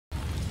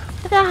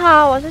家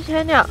好，我是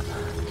千鸟，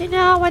今天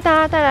要为大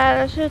家带来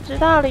的是《直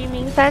到黎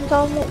明》3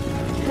周目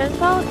全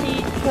收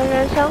集全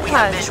员生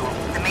还。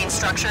The main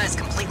structure is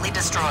completely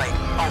destroyed.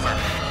 Over.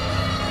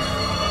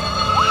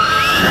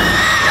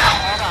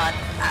 Hold on.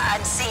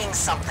 I'm seeing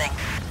something.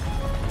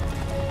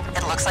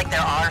 It looks like there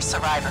are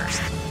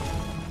survivors.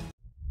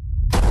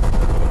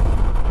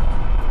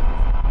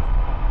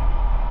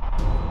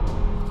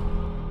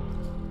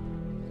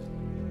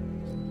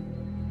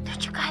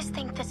 Don't you guys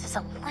think this is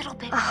a little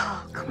bit...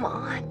 Oh, come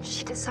on.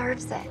 She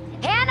deserves it.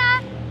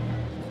 Hannah!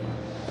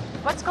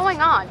 What's going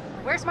on?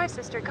 Where's my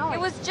sister going? It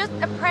was just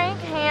a prank,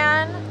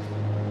 Han.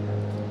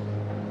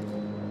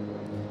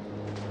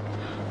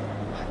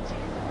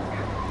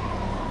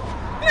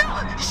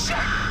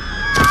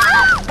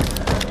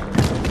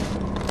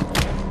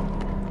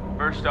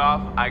 First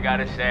off, I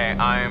gotta say,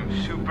 I am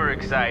super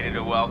excited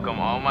to welcome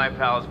all my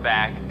pals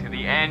back to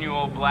the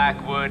annual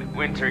Blackwood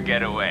Winter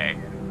Getaway.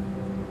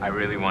 I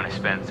really want to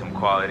spend some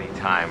quality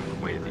time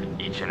with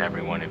each and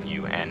every one of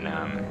you and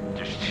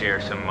just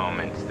share some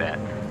moments that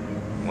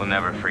we'll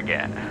never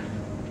forget.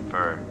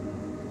 For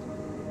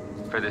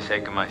the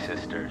sake of my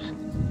sisters.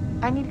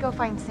 I need to go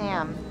find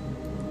Sam.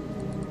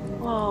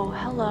 Whoa,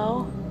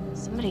 hello.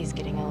 Somebody's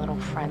getting a little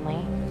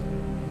friendly.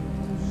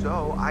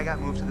 So I got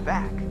moved to the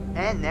back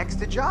and next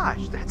to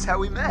Josh. That's how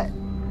we met.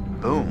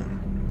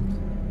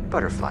 Boom.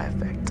 Butterfly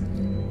effect.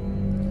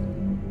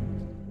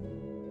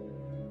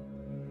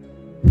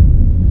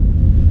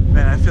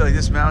 Man, I feel like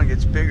this mountain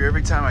gets bigger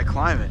every time I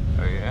climb it.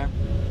 Oh yeah?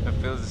 That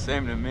feels the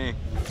same to me.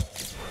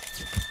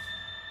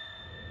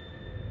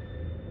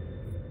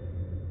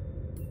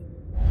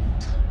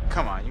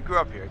 Come on, you grew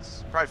up here.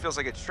 It probably feels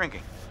like it's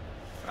shrinking.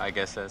 I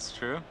guess that's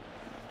true.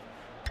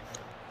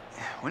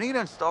 When are you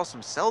gonna install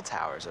some cell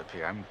towers up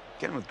here? I'm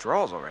getting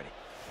withdrawals already.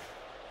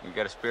 You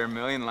got a spare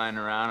million lying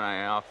around,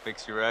 I'll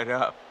fix you right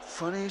up.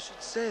 Funny you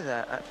should say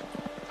that.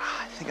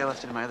 I think I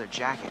left it in my other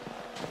jacket.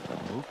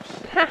 Oops.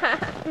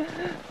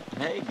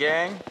 Hey,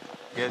 gang.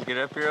 You guys get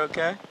up here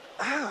okay?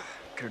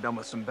 Could have done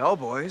with some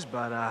bellboys,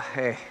 but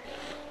hey,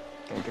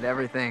 can't get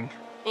everything.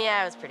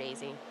 Yeah, it was pretty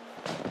easy.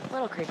 A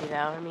little creepy, though.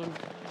 I mean,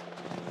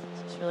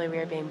 it's really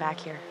weird being back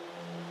here.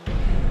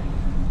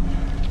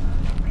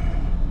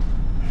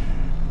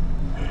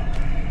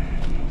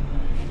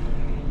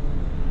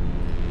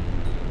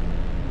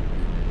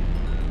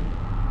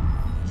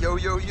 Yo,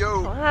 yo,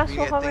 yo. 从他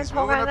说后面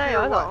偷看，那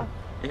有一种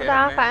不知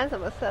道发生什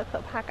么事的可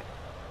怕感。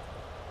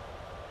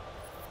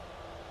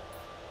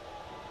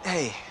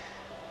Hey,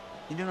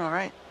 you doing all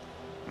right?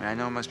 I mean, I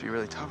know it must be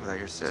really tough without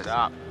your sis.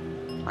 Stop.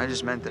 I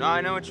just meant that. No, I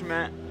know what you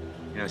meant.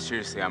 You know,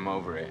 seriously, I'm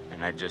over it.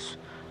 And I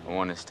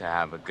want us to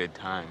have a good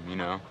time, you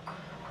know?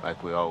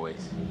 Like we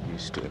always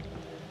used to.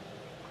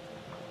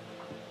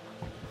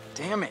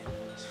 Damn it.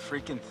 This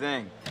freaking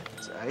thing.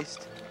 It's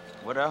iced.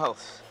 What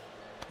else?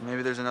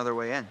 Maybe there's another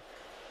way in.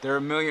 There are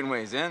a million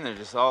ways in. They're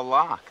just all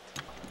locked.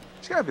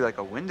 There's gotta be like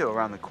a window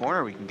around the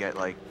corner we can get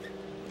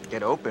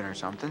open or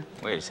something.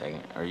 Wait a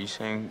second. Are you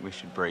saying we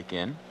should break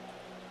in?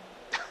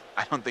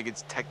 I don't think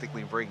it's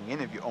technically breaking in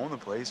if you own the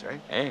place,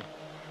 right? Hey,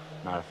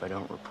 not if I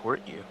don't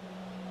report you.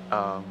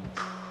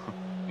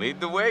 Lead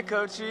the way,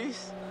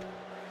 coachies.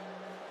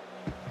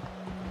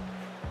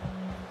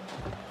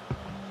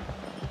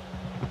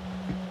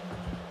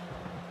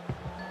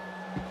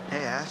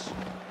 Hey, Ash.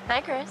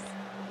 Hi, Chris.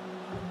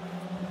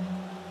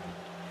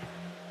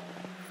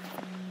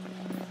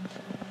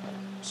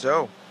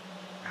 So,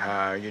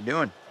 how are you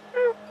doing?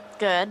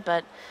 Good,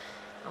 but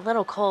a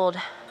little cold.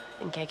 I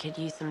think I could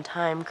use some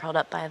time curled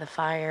up by the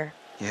fire.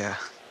 Yeah,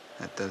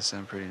 that does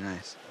sound pretty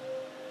nice.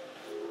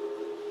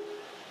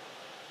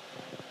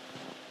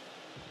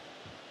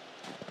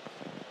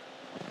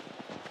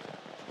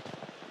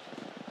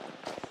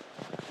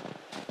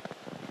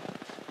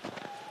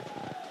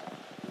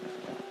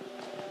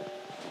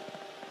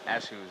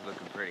 Ashley was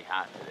looking pretty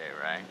hot today,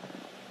 right?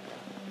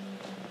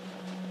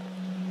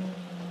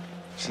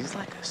 She's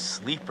like a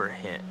sleeper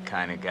hit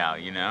kind of gal,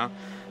 you know?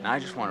 And I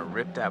just want to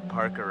rip that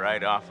parka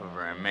right off of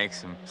her and make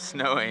some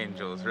snow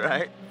angels,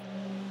 right?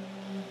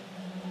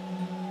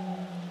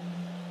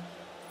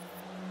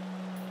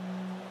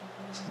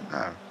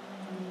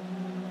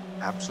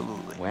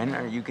 Absolutely. When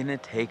are you gonna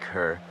take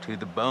her to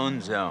the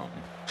bone zone?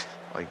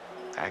 Like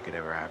that could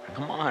ever happen.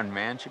 Come on,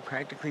 man. She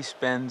practically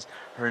spends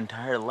her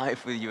entire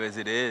life with you as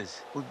it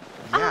is. Well,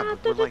 yeah, 啊，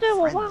 but 对 we're 对 like 对，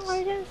我 friends. 忘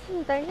了一件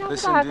事，等一下不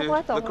知道 Listen, 还不 dude,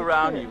 会走 look 回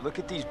around 去 you. Look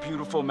at these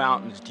beautiful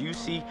mountains. Do you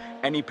see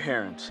any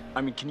parents?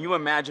 I mean, can you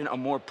imagine a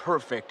more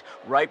perfect,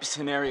 ripe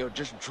scenario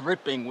just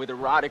dripping with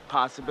erotic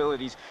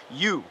possibilities?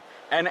 You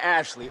and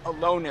Ashley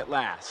alone at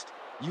last.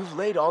 You've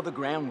laid all the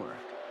groundwork.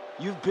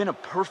 You've been a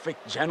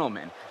perfect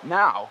gentleman.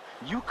 Now,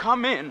 you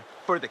come in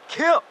for the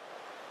kill.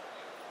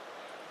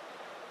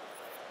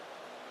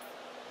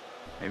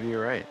 Maybe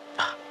you're right.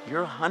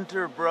 You're a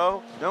hunter,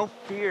 bro. No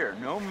fear,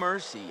 no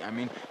mercy. I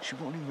mean, she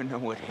won't even know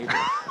what hit her.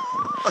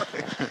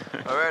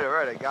 all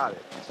right, I got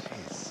it.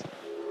 Jeez.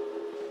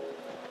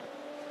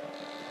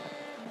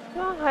 希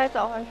望可以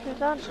走回去，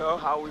真的。 So,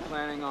 how are we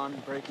planning on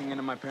breaking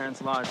into my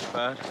parents' lodge,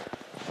 bud?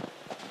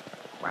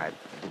 I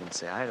Didn't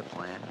say I had a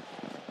plan.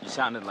 You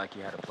sounded like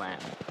you had a plan.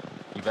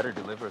 You better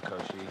deliver,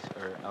 Koshis,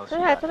 or else 对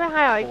you 对， got 这边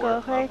还有一 four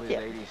个可以 lovely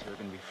捡， ladies who are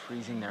gonna be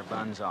freezing their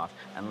buns off.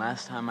 And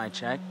last time I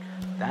checked,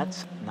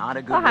 that's not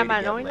a 这 good 还 way to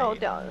蛮 get 容易漏 laid.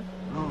 掉的。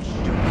 Oh,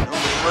 stupid.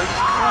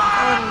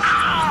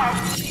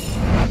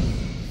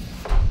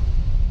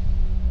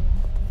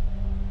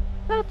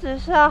 这个只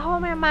是后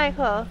面麦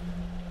克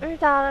遇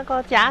到那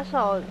个假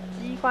手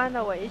机关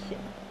的危险。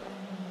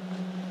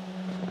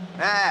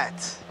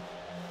 Matt,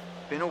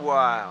 been a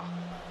while.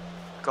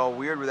 Look all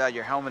weird without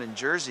your helmet and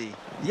jersey.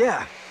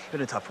 Yeah,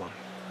 been a tough one.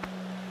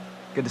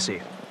 Good to see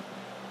you.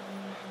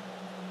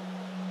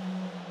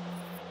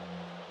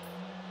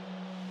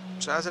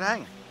 So how's it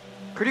hanging?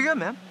 Pretty good,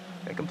 man.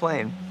 Can't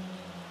complain.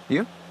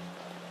 You?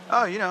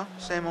 Oh, you know,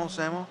 same old,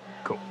 same old.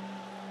 Cool.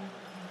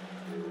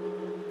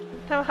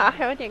 他们好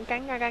像有点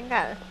尴尬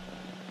的。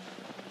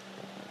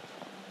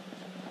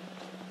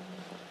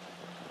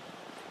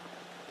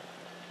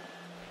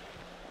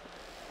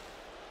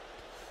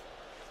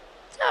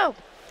 So,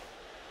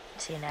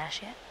 seen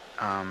Ash yet?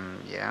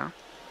 Yeah.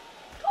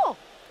 Cool.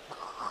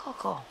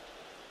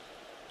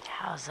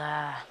 How's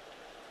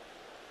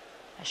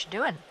she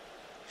doing?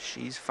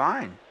 She's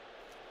fine.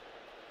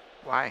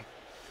 Why?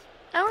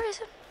 No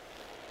reason.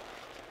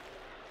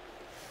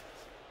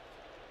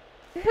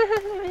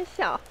 那边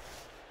笑。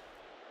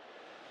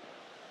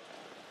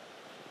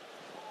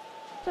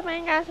这边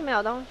应该是没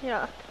有东西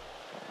了。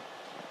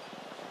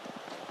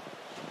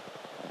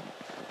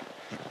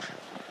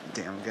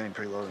 Damn, I'm getting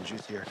pretty low in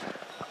juice here.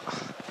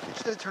 I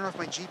just had to turn off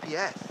my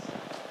GPS.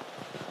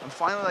 I'm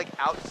finally like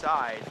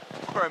outside,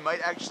 or I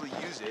might actually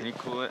use Can you it.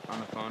 cool it on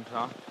the phone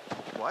talk?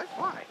 What?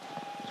 Why?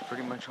 It's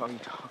pretty much all you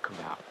talk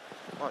about.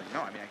 Well, you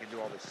know, I mean, I can do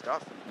all this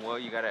stuff. Well,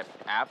 you got an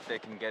app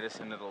that can get us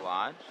into the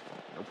lodge?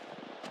 Nope.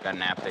 Got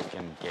an app that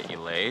can get you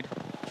laid?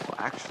 Well,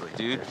 actually,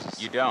 Dude,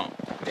 there's- you don't.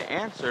 The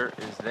answer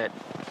is that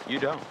you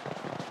don't.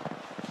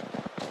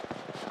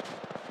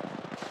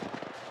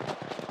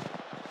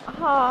 然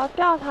后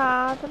调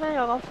查这边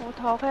有个斧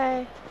头，可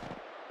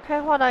以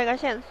获得一个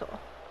线索。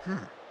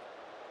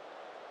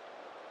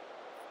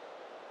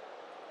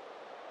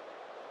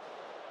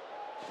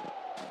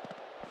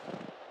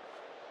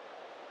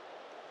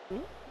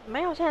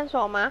没有线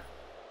索吗？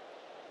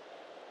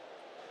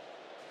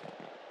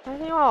还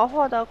是因为我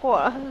获得过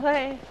了，所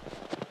以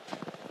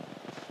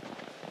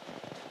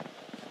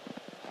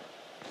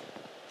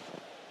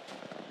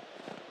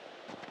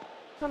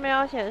它没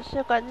有显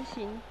示更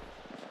新。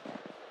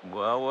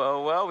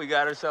 Well, we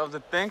got ourselves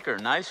a thinker.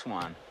 Nice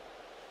one.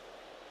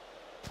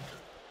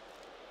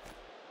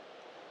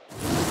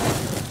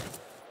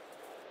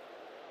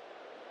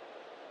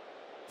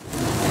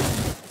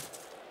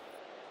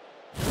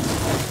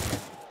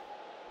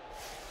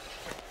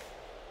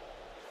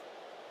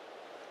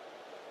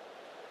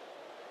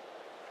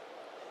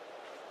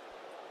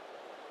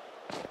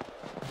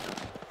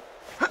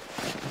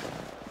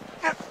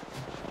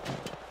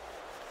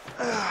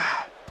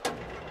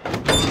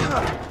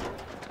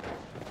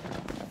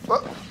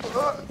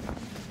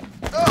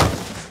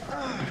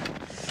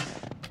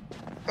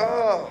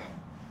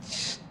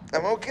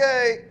 I'm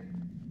okay.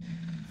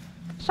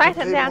 摔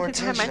成这样 Paid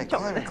其 more 实还 attention 蛮 in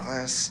囧的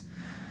climbing。class.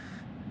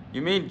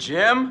 You mean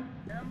Jim?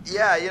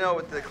 Yeah, you know,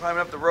 with the climbing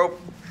up the rope.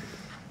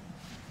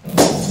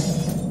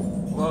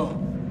 Whoa.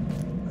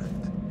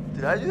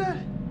 Did I do that?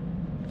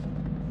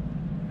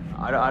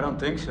 I don't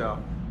think so.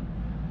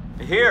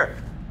 Here,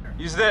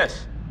 use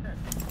this.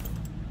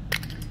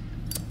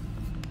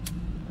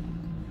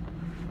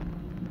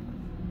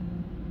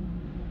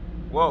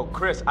 Whoa,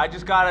 Chris, I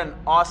just got an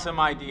awesome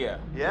idea.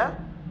 Yeah?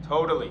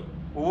 Totally.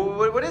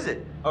 What is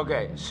it?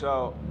 Okay,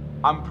 so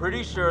I'm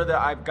pretty sure that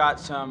I've got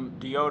some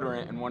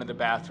deodorant in one of the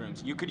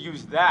bathrooms. You could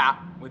use that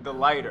with the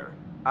lighter.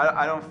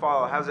 I don't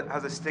follow. How's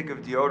a stick of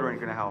deodorant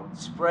gonna help?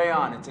 Spray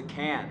on, it's a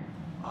can.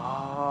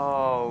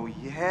 Oh,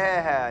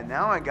 yeah.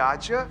 Now I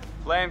gotcha.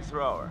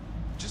 Flamethrower.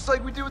 Just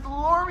like we did with the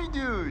little army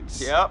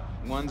dudes. Yep,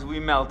 ones we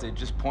melted.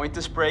 Just point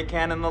the spray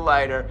can in the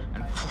lighter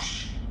and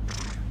whoosh.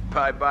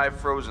 Bye-bye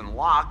frozen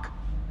lock.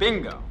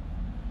 Bingo.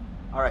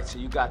 All right, so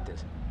you got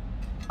this.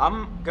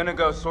 I'm gonna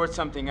go sort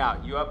something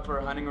out. You up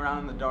for hunting around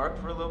in the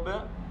dark for a little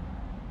bit?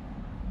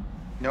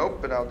 Nope,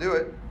 but I'll do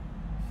it.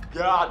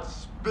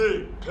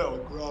 Godspeed,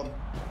 Pilgrim.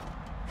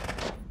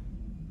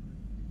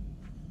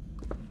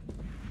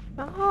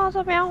 然后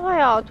这边会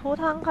有图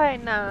腾可以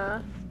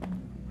拿。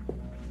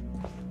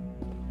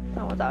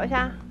让我找一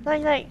下，这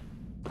里。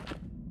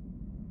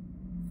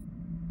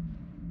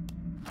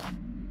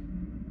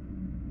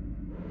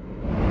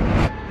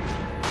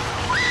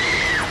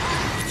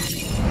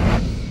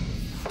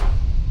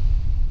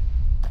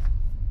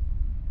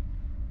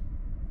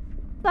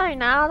这里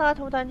拿到这个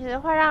图腾，其实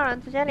会让人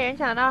直接联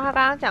想到他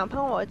刚刚讲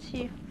喷火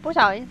器不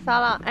小心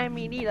烧到艾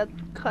米丽的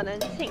可能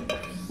性。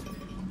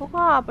不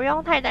过不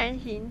用太担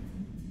心。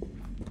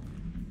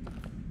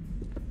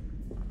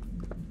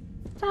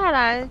再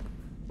来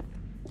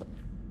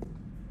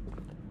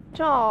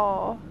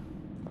就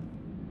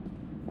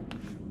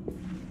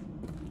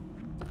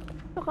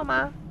这个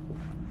吗？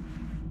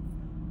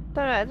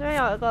对，这边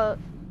有一个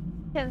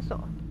线索。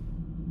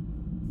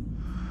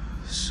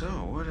So,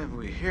 what have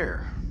we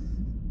here?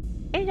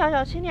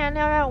 1997年6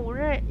月5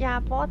日，亚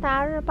伯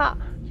达日报，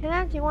前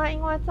任警官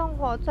因为纵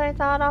火罪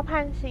遭到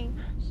判刑，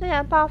誓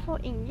言报复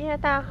影业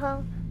大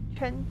亨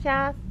全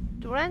家。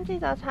主任记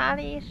者查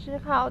理·史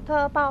考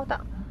特报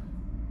道，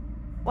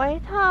维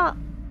特·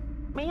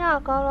米尔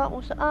格伦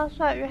52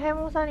岁，于黑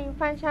木森林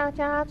犯下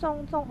加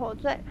重纵火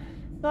罪，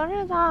昨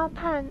日遭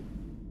判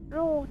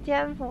入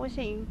监服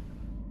刑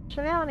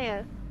16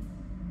年。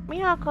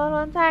米尔格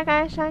伦在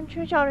该山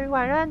区旧旅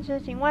馆任职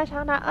警卫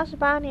长达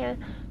28年，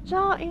之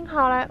后因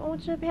好莱坞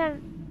制片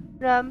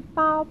人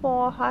鲍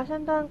勃·华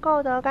盛顿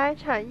购得该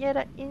产业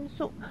的因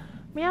素，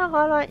米尔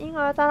格伦因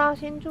而遭到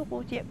新住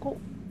股解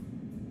雇。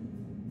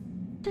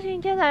事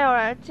情接着有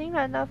了惊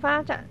人的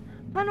发展，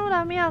愤怒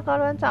的米尔格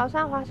伦找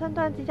上华盛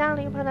顿即将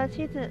临盆的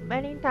妻子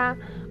梅琳达，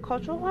口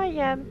出秽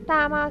言，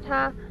大骂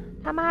他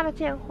妈的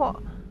贱货，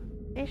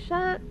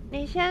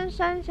你先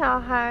生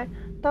小孩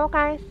都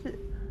该死，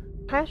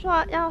还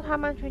说要他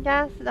们全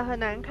家死得很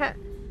难看。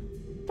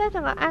在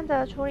整个案子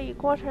的处理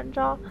过程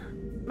中，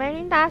梅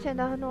琳达显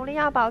得很努力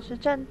要保持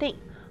镇定。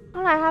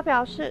后来他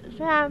表示，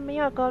虽然米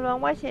尔格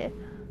伦威胁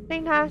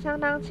令他相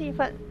当气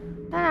愤，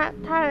但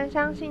他仍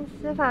相信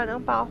司法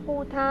能保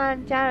护他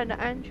和家人的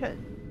安全。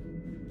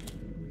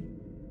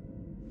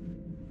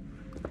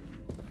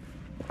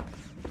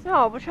因为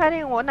我不确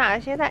定我哪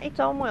些在一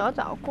周目有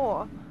找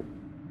过，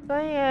所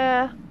以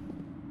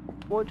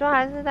我就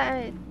还是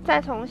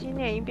再重新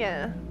念一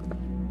遍，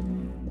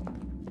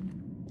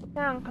这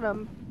样可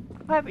能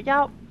会比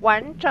较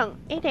完整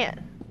一点。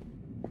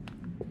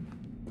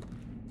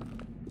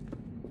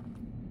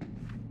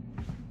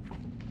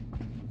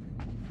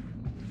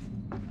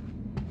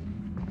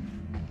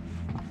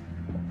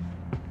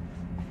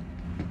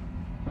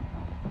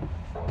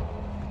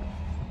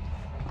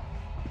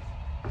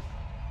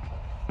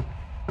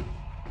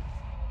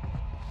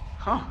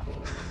Huh.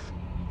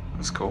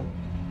 That's cool.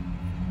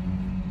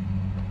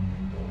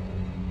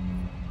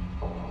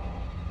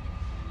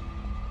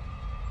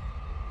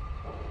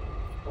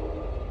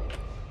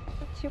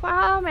 奇怪，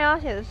他都没有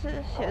写的是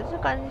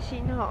更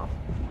新哦。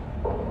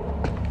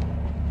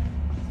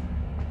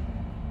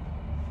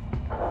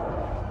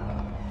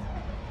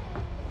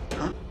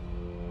Huh?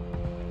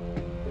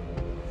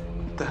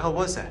 What the hell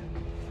was that?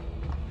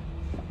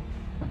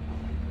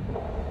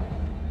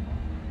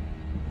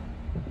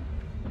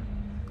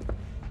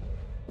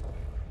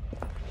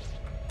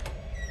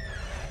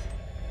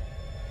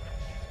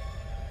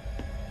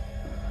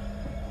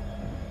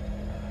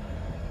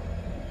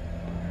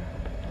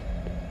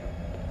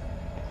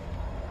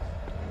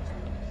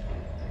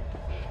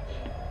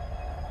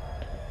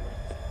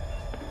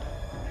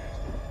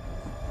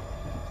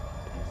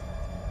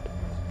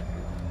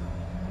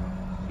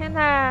现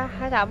在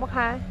还打不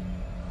开，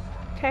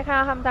可以看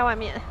到他们在外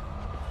面。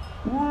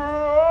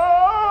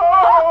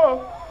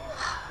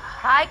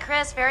Hi,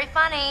 Chris. Very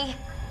funny.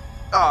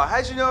 Oh,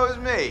 how'd you know it was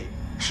me?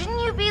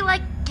 Shouldn't you be,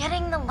 like,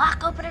 getting the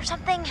lock open or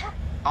something?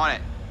 On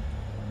it.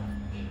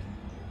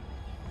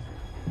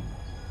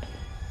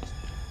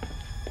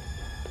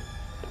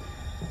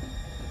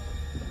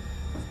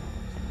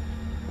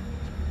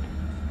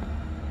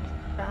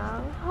 然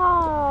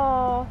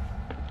后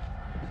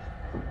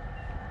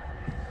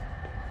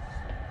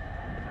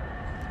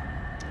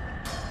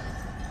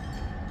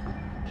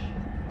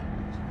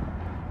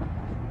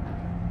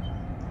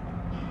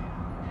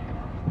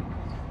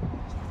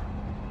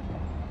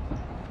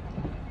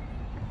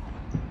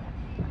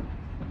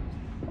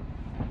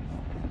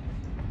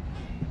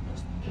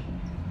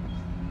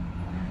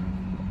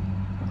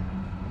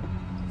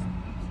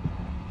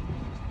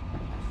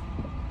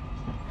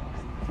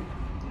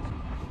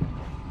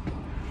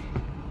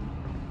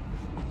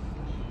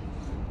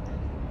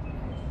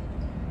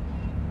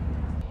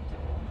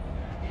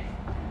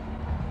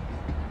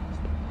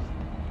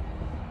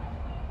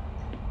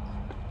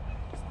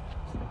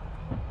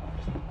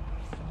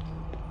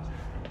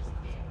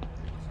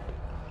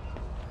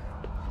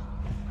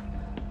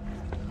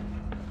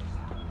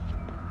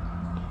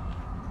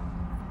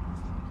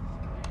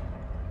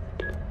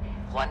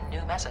One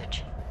new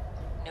message.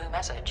 New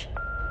message.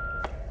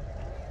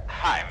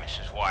 Hi,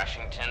 Mrs.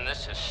 Washington.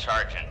 This is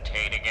Sergeant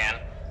Tate again.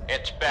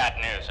 It's bad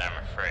news, I'm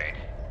afraid.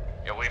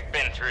 Yeah, we've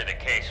been through the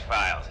case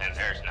files, and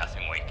there's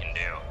nothing we can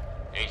do.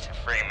 He's a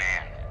free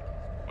man.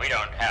 We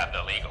don't have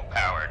the legal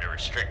power to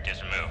restrict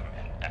his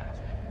movement.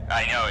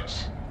 I know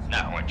it's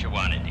not what you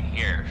wanted to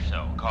hear,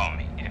 so call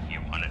me if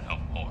you want to know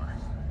more.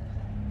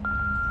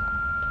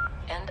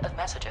 End of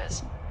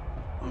messages.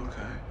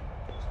 Okay.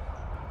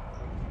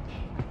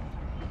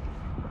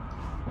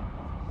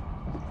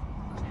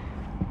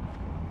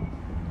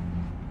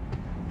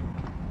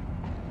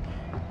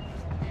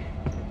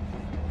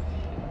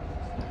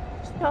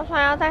 就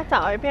算要再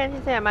找一遍，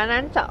其实也蛮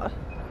难找的。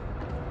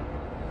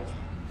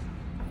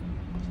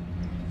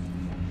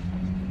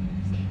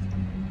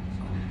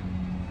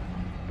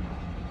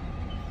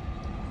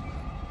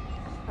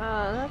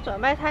他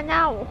准备参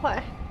加舞会。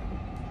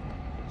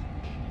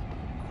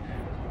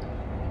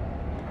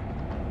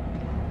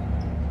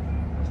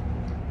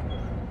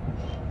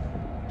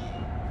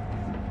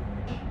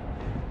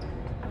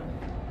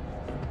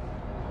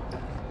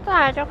再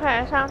来就可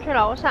以上去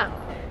楼上。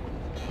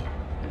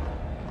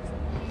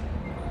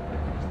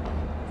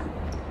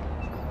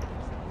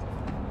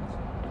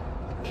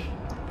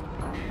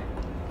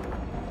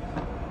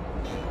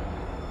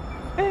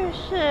浴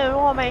室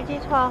如果没记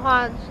错的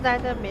话是在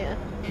这边。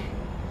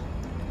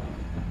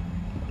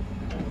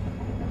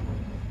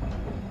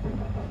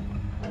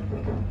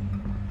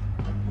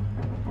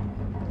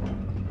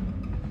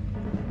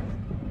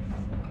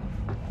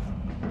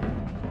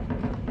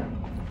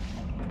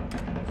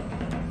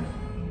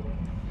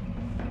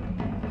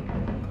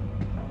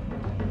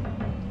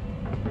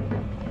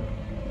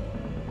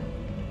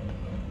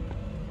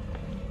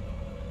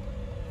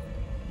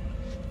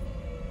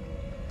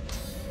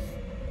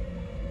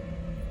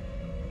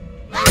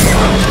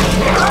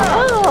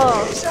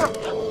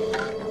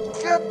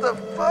What the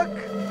fuck?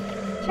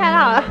 吓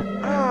到了。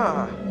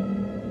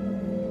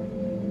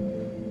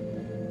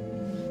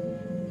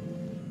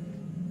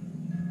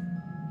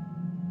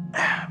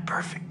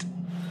Perfect.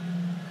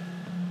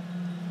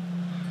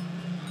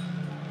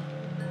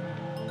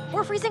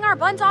 We're freezing our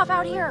buns off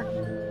out here.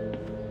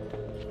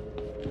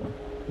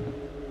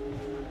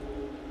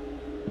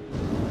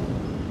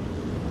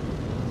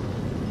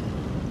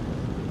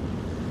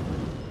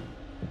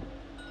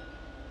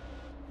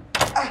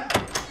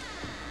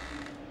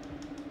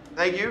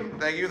 Thank you.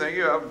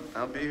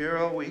 I'll be here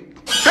all week.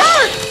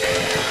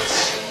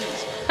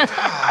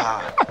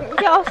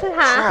 又是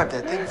他。 Crap,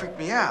 that thing freaked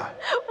me out.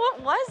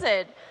 What was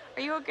it?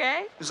 Are you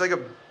okay? It was like a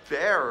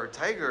bear or a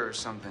tiger or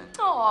something.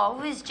 Oh,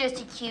 it was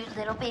just a cute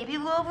little baby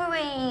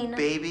Wolverine.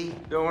 Baby.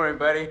 Don't worry,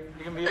 buddy.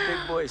 You're gonna be a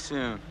big boy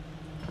soon.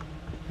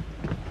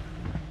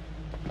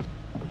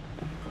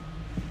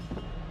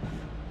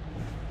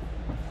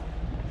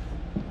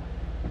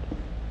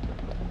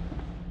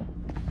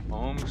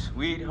 Home,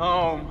 sweet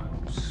home.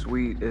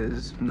 Sweet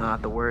is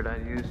not the word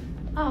I'd use.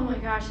 Oh my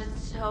gosh,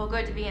 it's so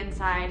good to be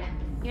inside.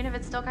 Even if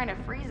it's still kind of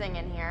freezing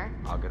in here.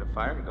 I'll get a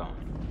fire going.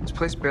 This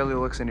place barely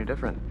looks any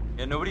different.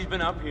 Yeah, nobody's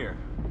been up here.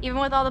 Even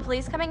with all the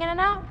police coming in and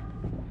out?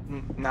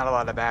 Not a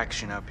lot of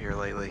action up here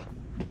lately.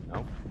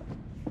 Nope.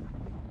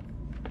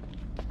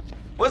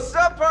 What's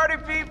up, party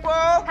people?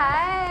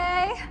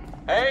 Hi.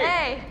 Hey.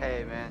 Hey.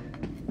 Hey,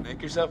 man.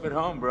 Make yourself at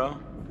home, bro.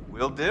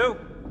 Will do.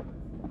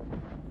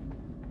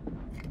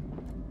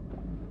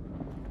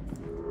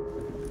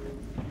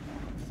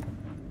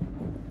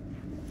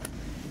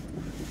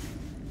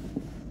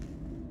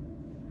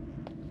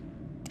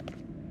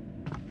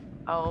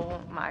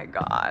 Oh my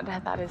god,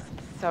 that is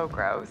so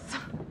gross.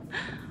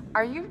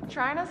 Are you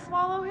trying to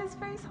swallow his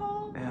face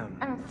whole?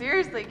 I mean,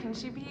 seriously, can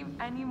she be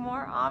any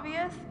more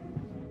obvious?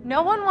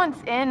 No one wants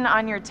in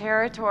on your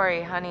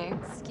territory, honey.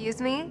 Excuse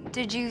me?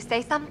 Did you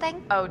say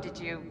something? Oh, did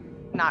you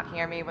not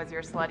hear me? Was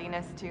your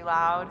sluttiness too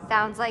loud?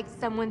 Sounds like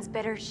someone's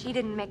bitter she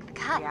didn't make the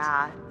cut.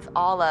 Yeah, it's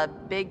all a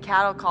big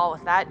cattle call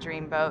with that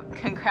dreamboat.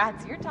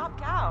 Congrats, you're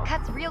top cow.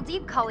 Cat's real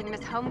deep calling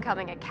Miss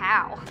Homecoming a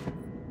cow.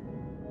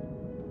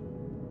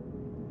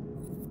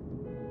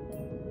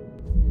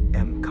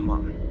 Come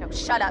on. No,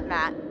 shut up,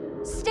 Matt.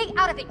 Stay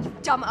out of it, you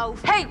dumb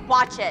oaf. Hey,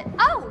 watch it.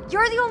 Oh,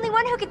 you're the only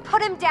one who can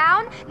put him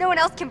down? No one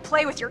else can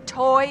play with your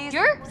toys?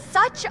 You're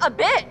such a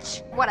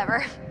bitch.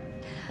 Whatever.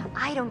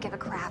 I don't give a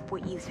crap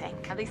what you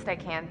think. At least I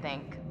can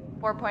think.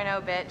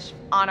 4.0, bitch.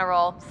 On a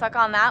roll. Suck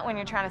on that when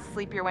you're trying to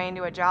sleep your way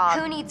into a job.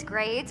 Who needs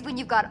grades when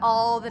you've got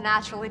all the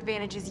natural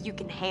advantages you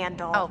can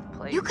handle? Oh,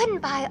 please. You couldn't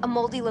buy a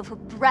moldy loaf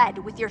of bread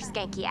with your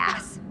skanky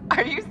ass.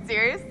 Are you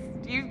serious?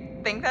 Do you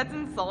think that's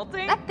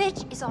insulting? That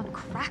bitch is on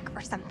crack or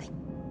something.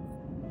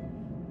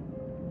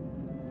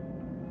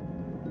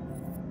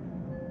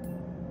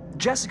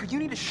 Jessica, you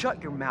need to shut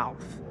your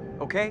mouth,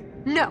 okay?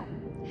 No.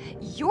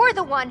 You're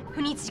the one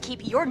who needs to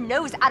keep your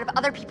nose out of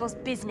other people's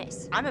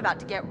business. I'm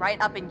about to get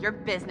right up in your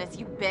business,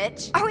 you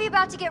bitch. Are we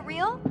about to get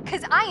real?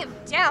 Because I am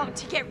down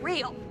to get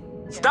real.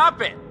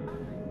 Stop it!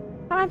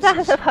 他们真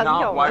的是朋友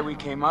Not why 吗？ we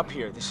came up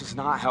here. This is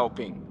not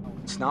helping.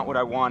 It's not what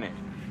I wanted.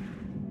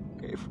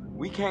 If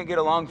we can't get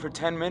along for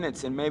 10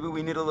 minutes, then maybe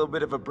we need a little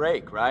bit of a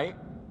break, right?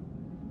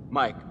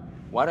 Mike,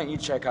 why don't you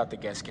check out the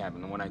guest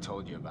cabin, the one I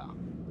told you about?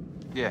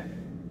 Yeah,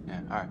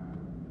 all right.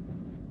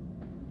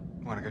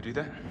 Wanna go do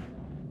that?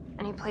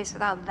 Any place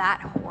without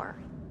that whore.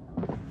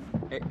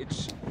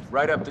 It's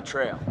right up the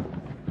trail.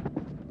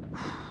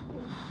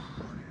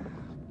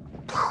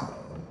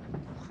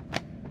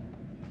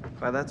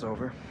 Glad that's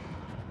over.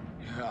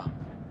 Yeah.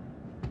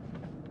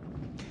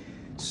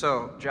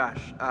 So,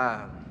 Josh,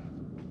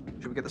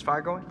 should we get this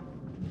fire going?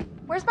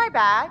 Where's my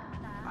bag?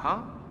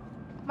 Huh?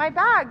 My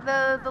bag,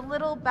 the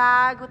little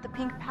bag with the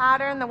pink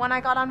pattern, the one I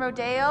got on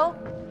Rodeo.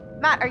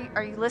 Matt,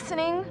 are you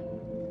listening?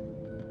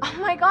 Oh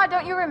my god,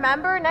 don't you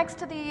remember next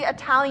to the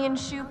Italian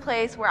shoe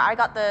place where I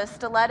got the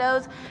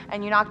stilettos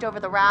and you knocked over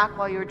the rack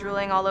while you were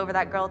drooling all over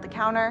that girl at the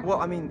counter? Well,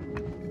 I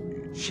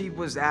mean, she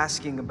was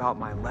asking about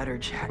my letter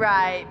jacket.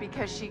 Right,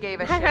 because she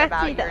gave a shit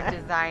about your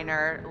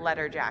designer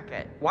letter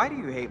jacket. Why do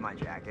you hate my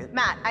jacket?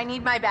 Matt, I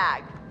need my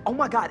bag. Oh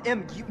my god,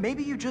 Em,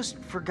 maybe you just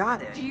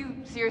forgot it. Do you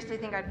seriously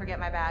think I'd forget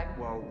my bag?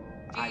 Well,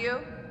 Do you?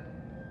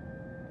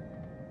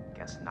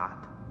 Guess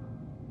not.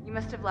 You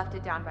must have left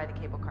it down by the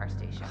cable car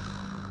station.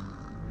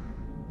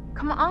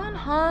 Come on,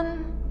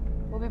 hon.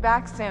 We'll be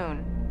back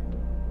soon.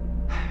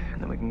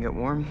 And then we can get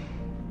warm?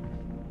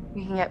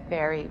 We can get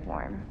very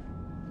warm.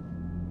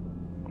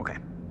 Okay.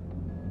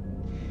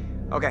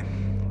 Okay,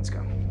 let's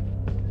go.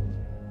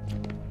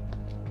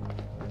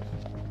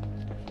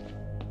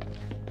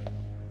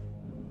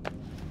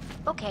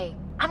 Okay,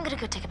 I'm gonna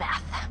go take a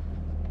bath.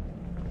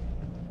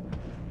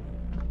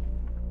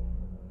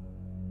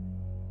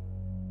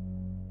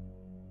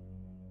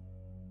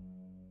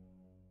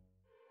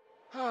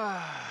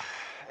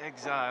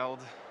 Exiled.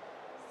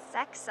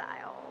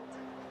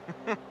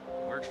 Sexiled.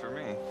 Works for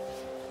me.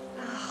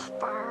 Ugh,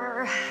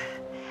 Burr.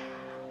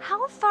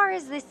 How far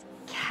is this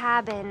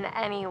cabin,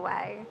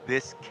 anyway?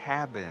 This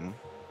cabin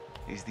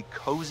is the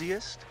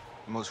coziest,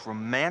 most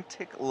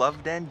romantic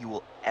love den you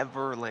will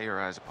ever lay your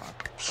eyes upon.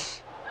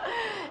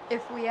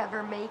 If we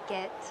ever make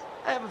it.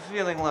 I have a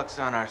feeling luck's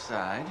on our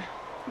side.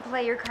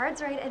 Play your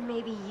cards right and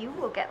maybe you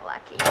will get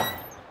lucky.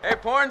 Hey,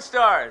 porn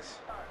stars!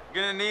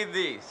 Gonna need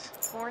these.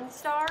 Porn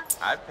star?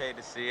 I'd pay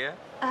to see you.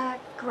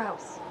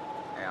 Gross.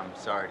 Hey, I'm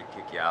sorry to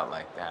kick you out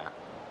like that.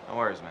 No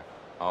worries, man.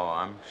 Oh,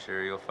 I'm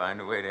sure you'll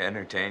find a way to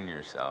entertain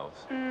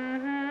yourselves.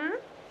 Mm-hmm.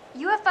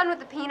 You have fun with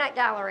the peanut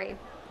gallery.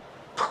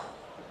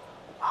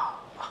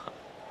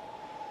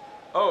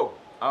 Oh,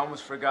 I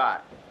almost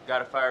forgot.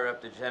 Gotta fire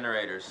up the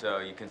generator so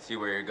you can see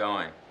where you're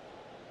going.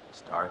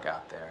 It's dark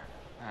out there.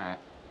 All right.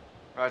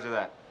 Roger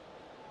that.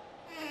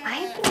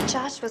 I think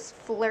Josh was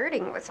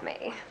flirting with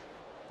me.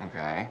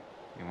 Okay.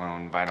 You want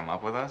to invite him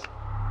up with us?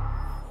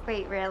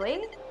 Wait,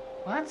 really?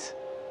 What?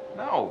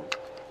 No.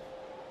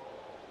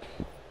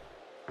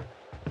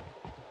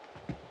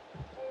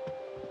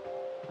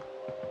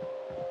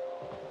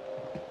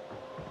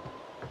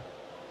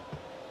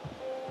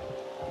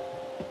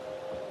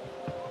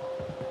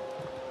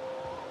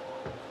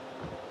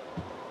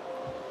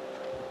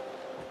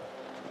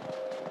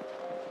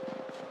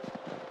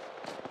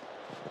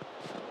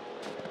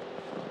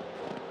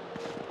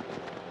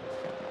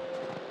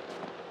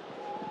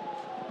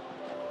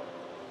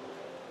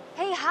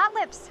 Hey, Hot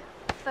Lips.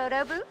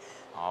 Photo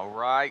booth? All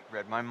right.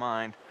 Read my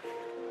mind.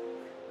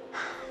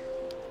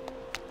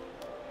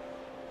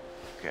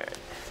 Okay.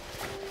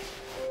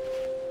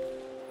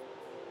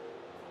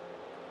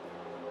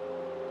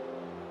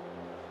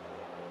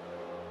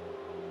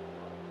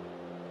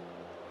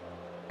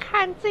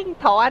看镜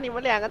头啊！你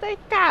们两个在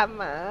干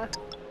嘛？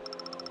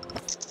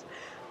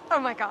 Oh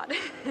my god.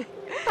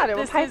 到底有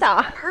没有 This 拍 is 到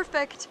啊？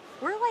 perfect.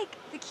 We're like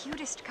the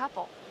cutest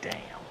couple. Damn.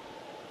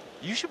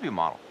 You should be a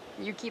model.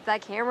 You keep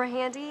that camera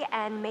handy,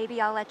 and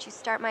maybe I'll let you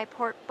start my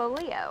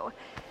portfolio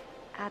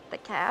at the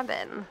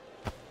cabin.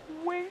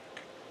 Wink.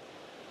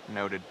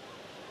 Noted.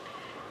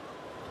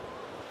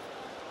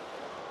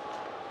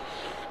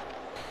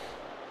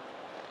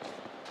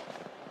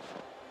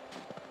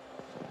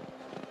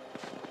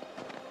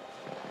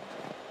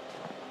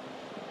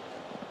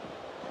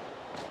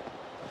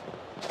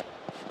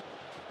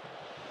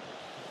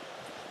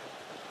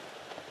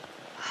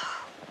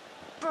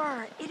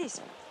 Burr, it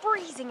is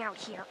freezing out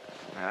here.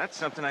 Now, that's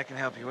something I can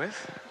help you with.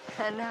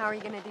 And how are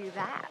you gonna do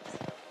that?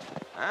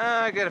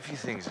 I got a few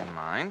things in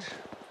mind.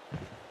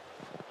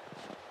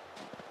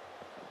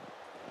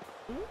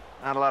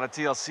 Not a lot of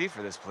TLC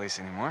for this place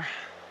anymore.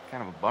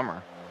 Kind of a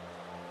bummer.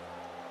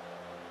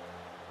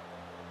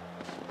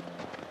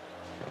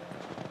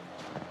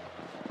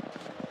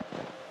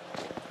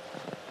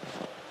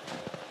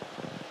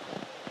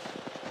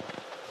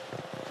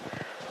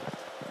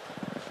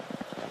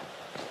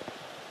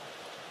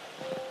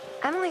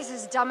 Emily's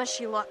as dumb as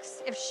she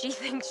looks if she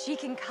thinks she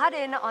can cut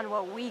in on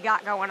what we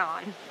got going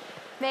on.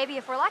 Maybe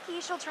if we're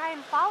lucky, she'll try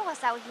and follow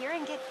us out here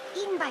and get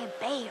eaten by a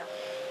bear.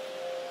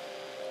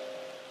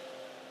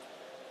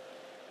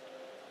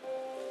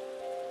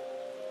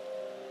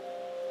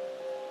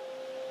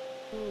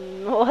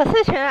 我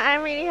是觉得艾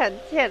米丽很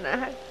贱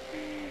啊，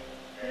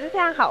可是这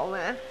样好吗？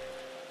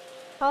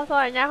偷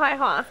说人家坏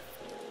话。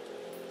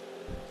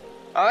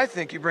 I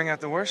think you bring out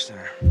the worst in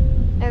her.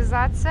 Is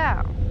that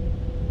so?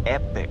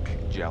 Epic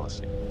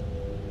jealousy.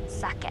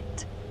 Suck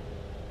it. "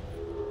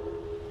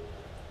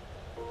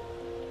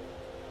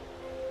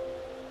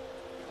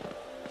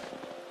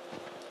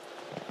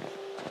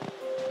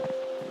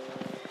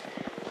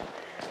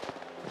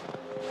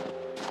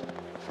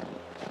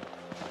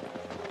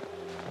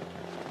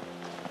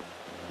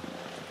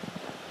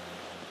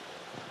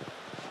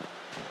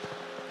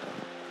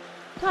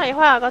这里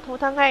会有个图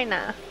腾可以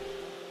拿，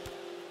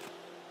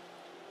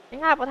应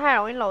该不太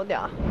容易漏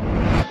掉。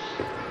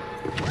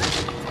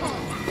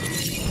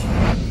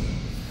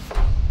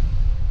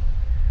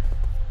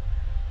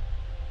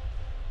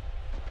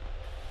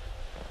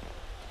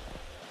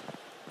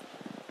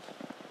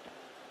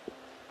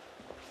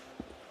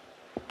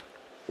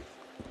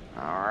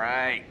 All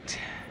right.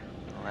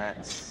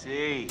 Let's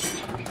see.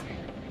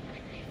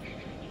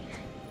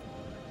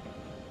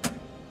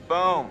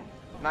 Boom.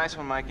 Nice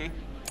one, Mikey.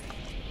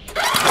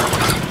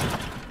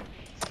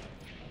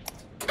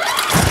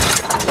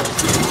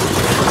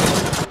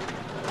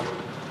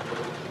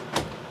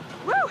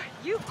 Woo!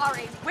 You are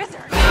a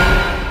wizard.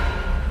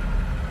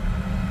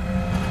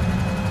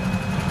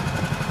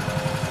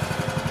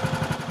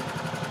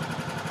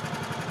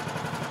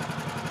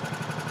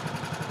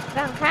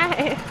 让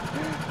开。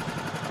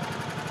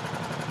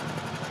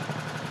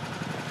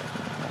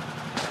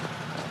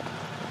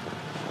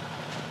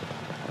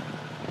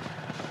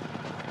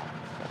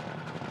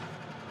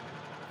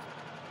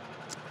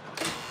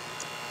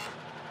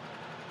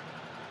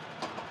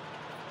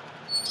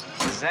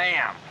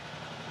Zam!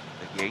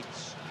 The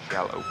gates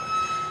shall open.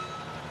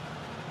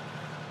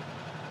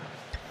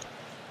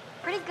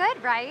 Pretty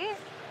good, right?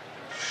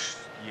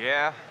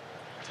 Yeah,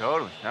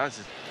 totally. No, this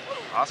is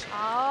awesome.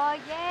 Oh,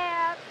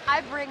 yeah.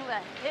 I bring the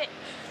hits.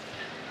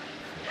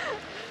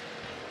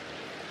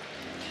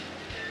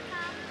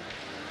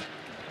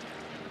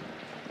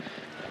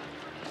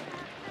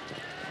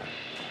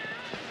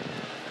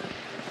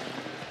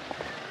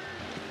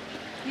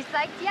 You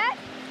psyched yet?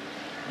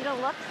 You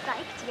don't look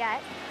psyched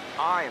yet.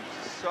 I am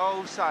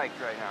so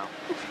psyched right now.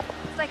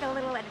 It's like a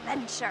little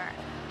adventure,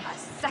 a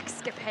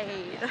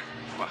sexcapade.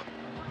 Wow.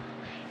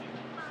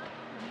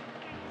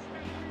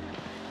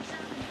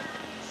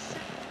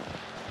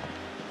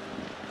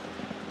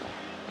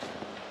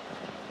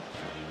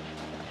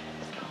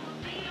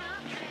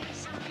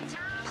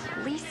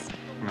 Police?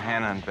 I'm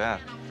Hannah and Beth.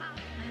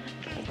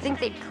 You'd think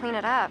they'd clean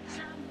it up.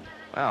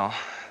 Well,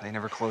 they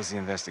never closed the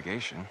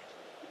investigation.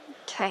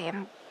 Okay,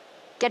 I'm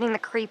getting the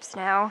creeps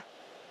now.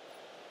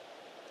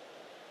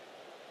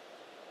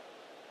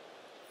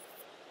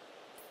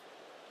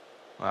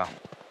 Well,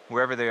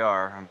 wherever they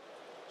are, I'm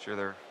sure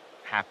they're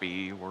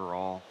happy we're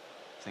all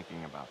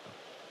thinking about them.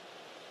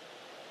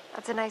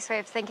 That's a nice way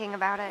of thinking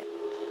about it.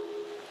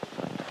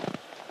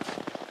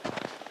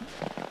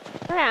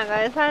 这两个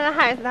人算是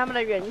害死他们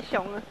的元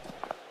凶了。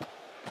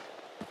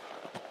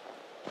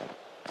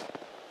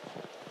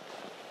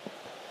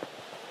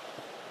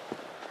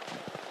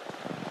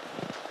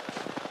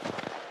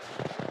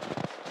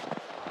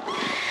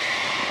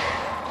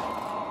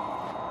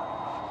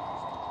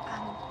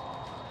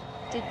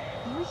Did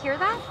you hear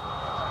that?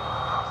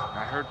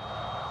 I heard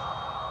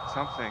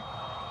something.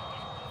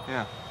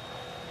 Yeah.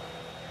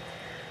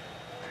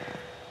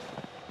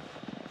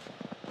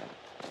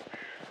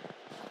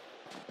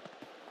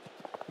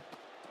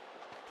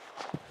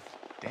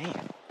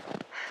 Damn.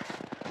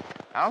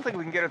 I don't think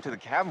we can get up to the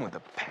cabin with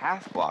a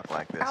path block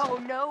like this. Oh,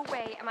 no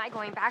way am I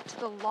going back to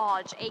the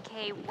lodge,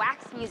 aka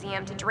Wax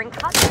Museum, to drink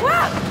hot.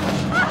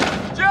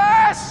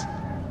 Jess!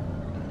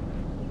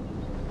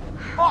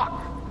 Fuck!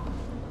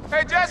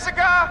 Hey,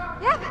 Jessica!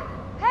 Yep.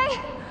 Hey,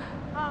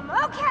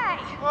 okay.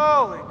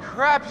 Holy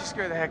crap, you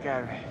scared the heck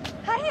out of me.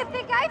 How do you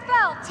think I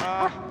felt?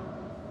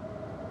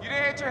 You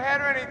didn't hit your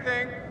head or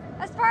anything.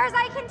 As far as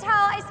I can tell,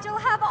 I still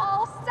have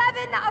all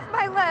 7 of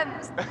my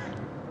limbs.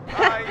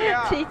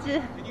 Yeah. 7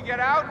只。 Can you get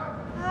out?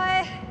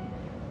 I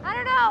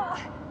don't know.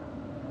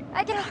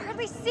 I can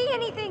hardly see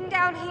anything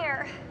down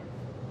here.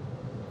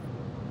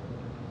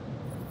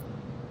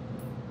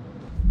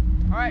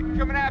 All right,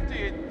 coming after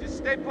you. Just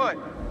stay put.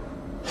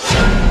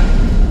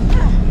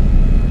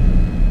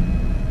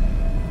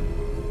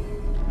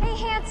 Hey,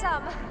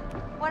 handsome.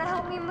 Want to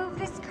help me move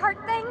this cart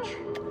thing?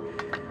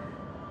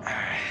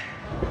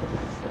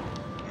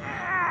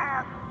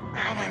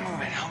 Help me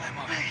move it.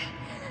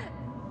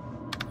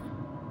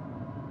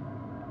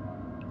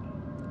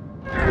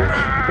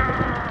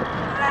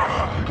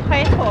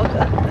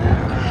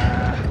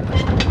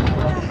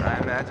 I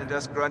imagined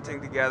us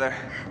grunting together.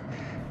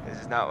 This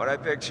is not what I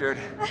pictured.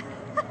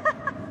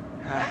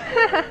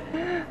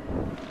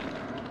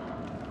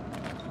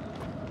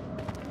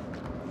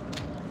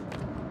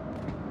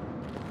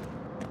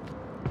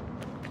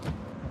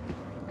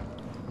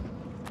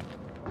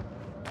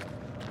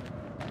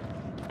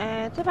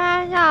这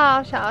边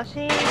要小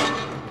心。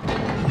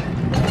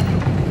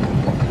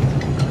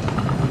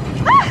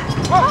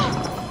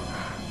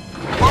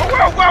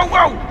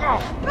Whoa!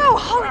 Oh,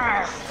 holy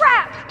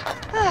crap!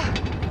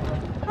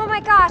 Oh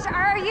my gosh,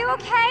 are you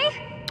okay?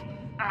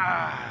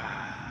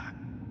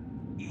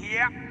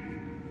 Yeah,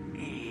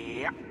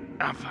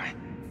 I'm fine.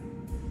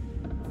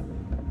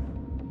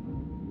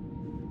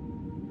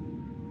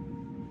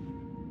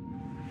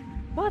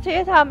 不过其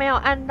实他没有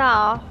按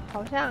到，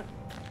好像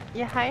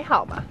也还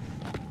好吧。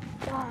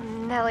 Oh,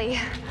 Nelly.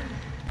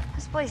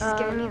 This place is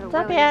giving me the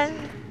这边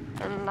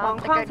willies. And 往 not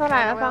the 矿 good 车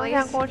来 kind 的 of 方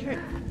向 willies. 过去，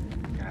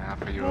 Can I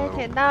offer you 可 a 以 little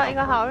捡到一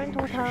个好运图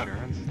health 车。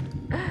 insurance?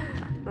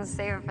 Let's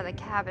save it for the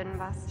cabin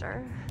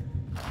buster.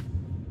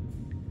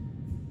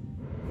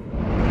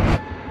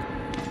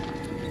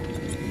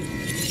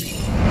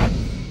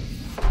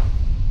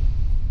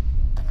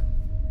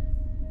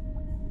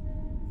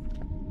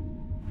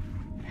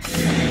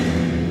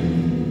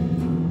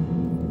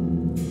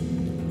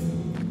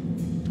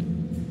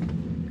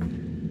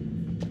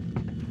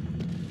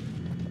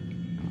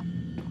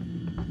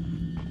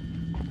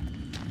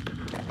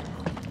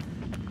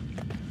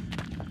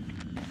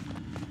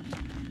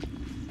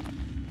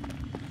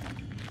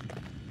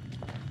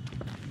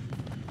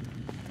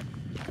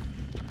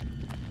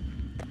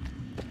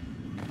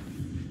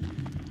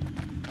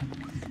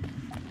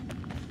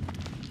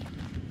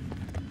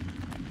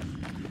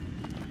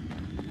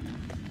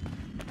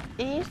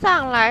 一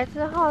上来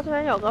之后，这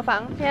边有个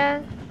房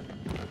间，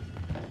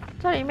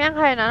这里面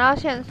可以拿到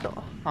线索。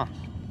Huh.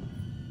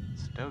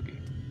 Stogie.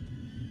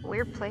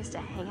 Weird place to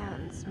hang out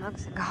and smoke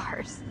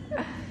cigars.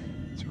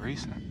 It's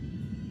recent.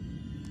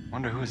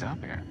 Wonder who's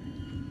up here.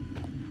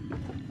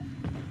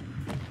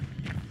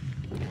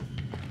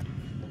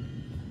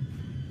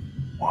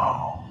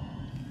 Whoa.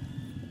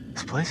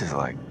 This place is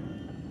like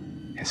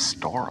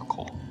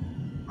historical.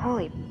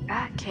 Holy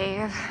bat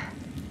cave.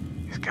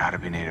 He's gotta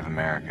be Native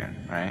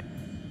American, right?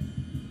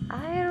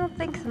 I don't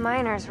think the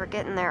miners were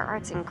getting their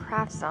arts and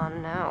crafts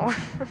on, no.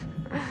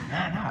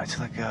 No, it's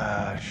like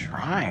a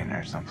shrine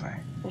or something.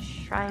 A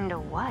shrine to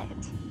what?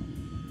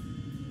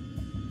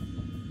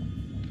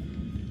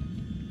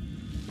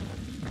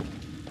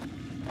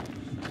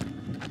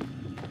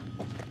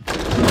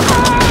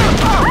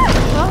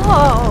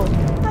 Oh!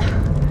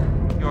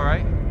 You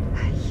alright?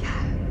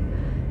 Yeah.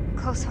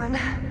 Close one.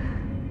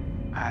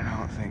 I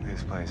don't think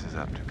this place is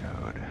up to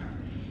code.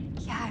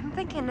 Yeah, I'm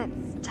thinking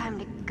it's time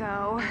to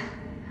go.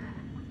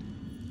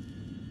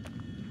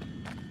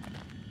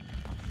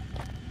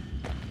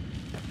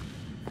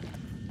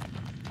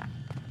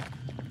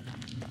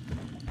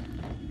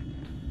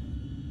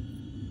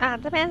 Ah,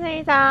 这边是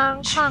一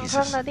张矿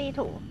坑的地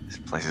图。 This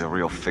place is a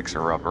real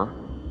fixer-upper.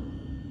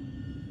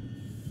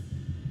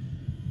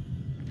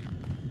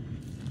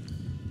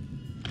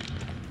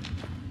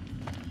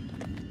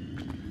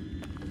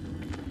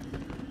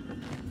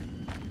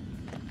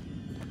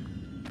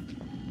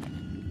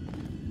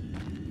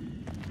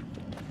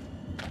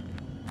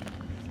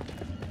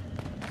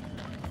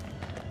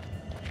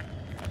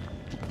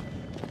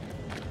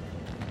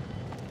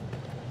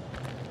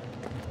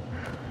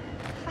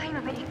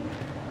 Finally,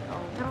 a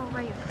little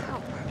ray of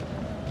hope.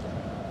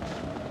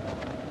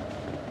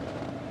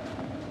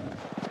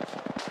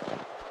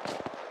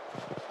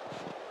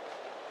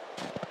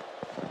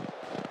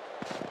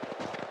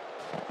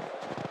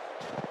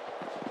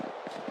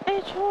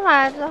 A 出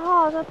来之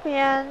后，这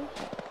边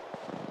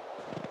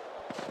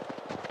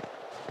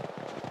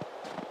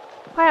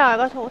会有一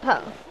个图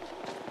腾，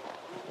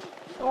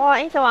我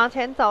一直往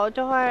前走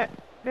就会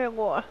略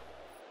过了。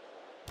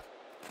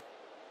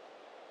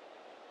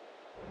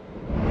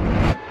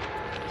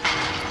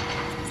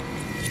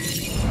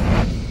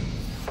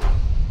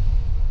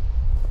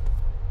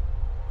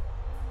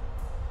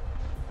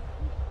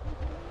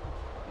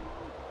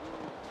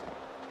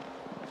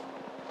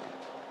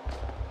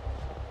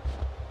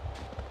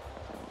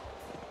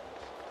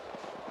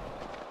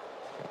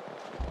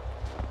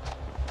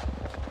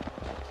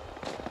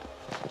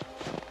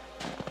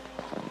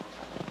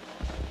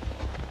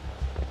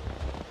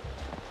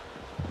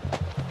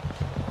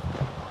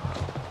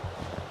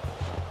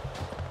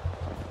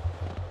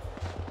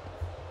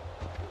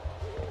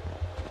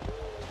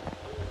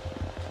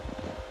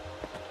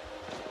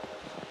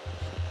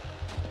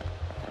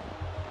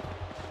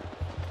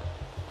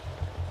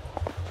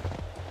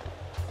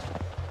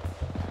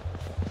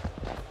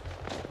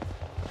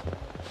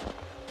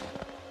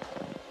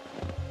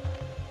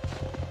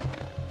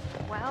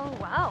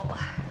 Well,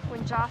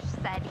 when Josh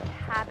said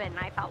cabin,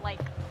 I thought like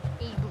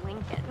Abe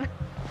Lincoln.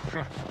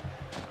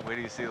 Wait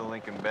till you see the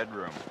Lincoln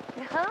bedroom.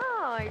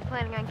 Oh, are you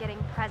planning on getting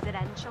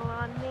presidential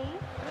on me?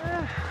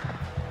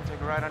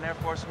 Take a ride on Air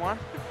Force One?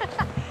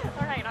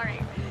 all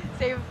right.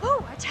 Save.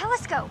 Ooh, a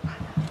telescope.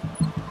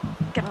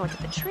 Gonna look at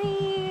the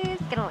trees,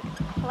 gonna look at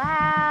the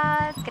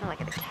clouds, gonna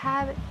look at the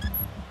cabin.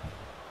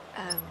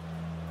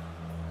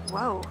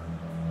 Whoa.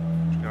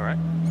 You alright?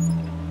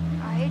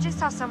 I just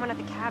saw someone at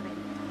the cabin.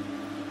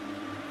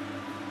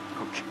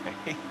 Okay.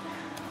 Let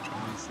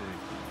me see.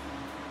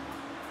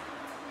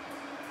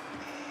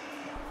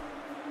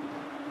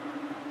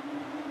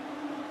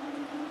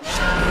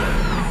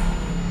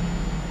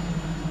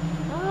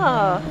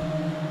 Oh.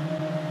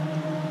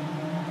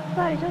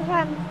 这里就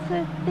算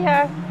是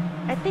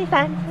第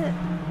三次，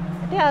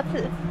第二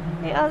次，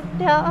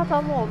第二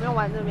周末我没有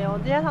玩这边，我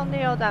直接从第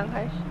6章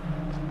开始。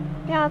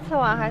第二次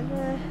玩还是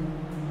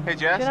Hey,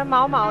 Jess. 觉得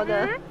毛毛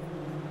的。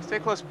Stay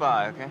close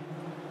by, okay?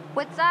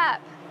 What's up?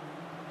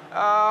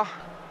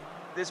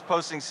 This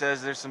posting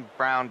says there's some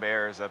brown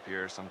bears up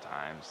here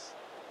sometimes.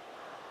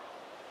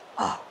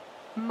 Oh,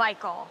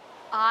 Michael,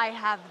 I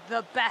have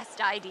the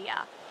best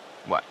idea.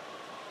 What?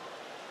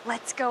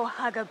 Let's go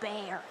hug a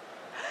bear.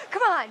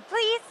 Come on,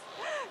 please.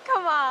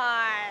 Come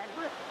on.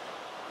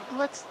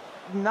 Let's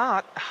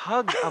not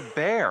hug a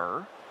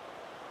bear.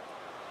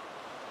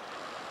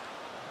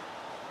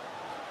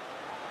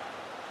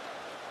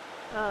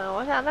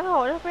 我想这个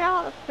我就不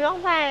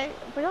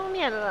用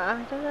念了啦，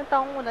就是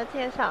动物的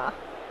介绍。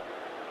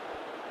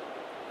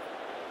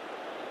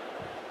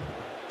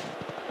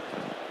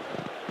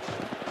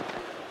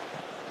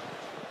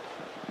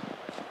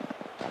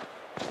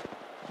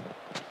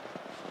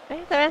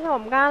这边是我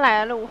们刚刚来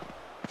的路。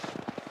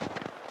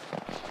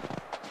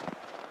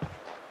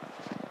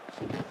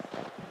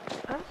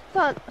啊，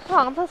这是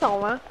往这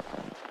走吗？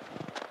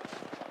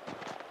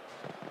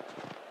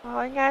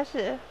哦，应该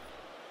是。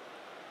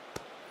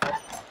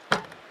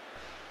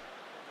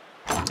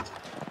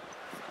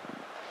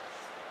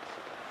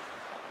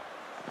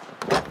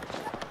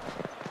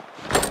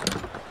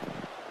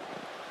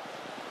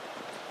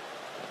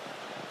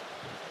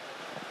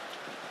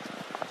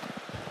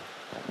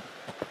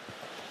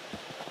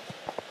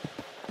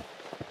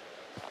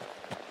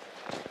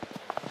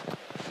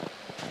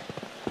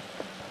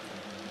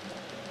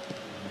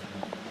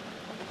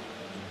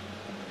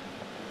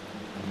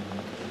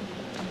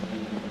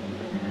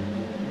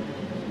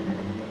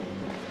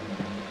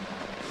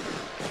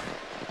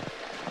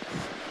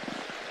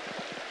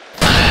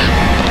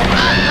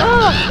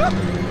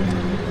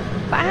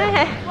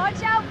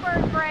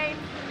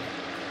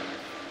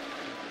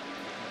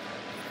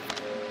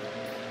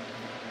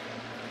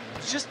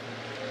just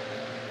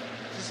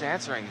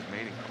answering his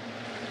mating call.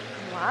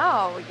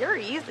 Wow, you're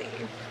easy.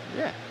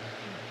 Yeah,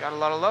 got a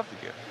lot of love to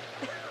give.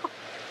 I'm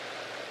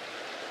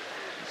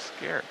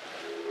scared.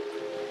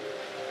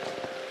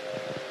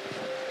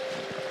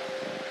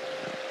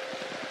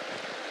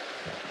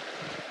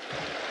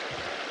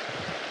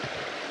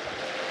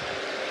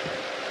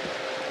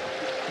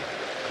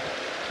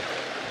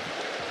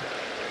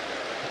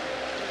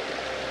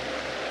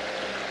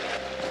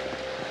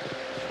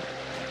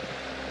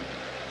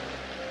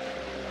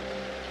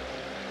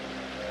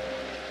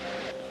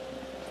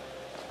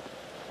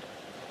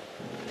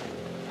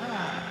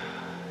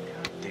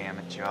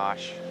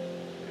 Josh,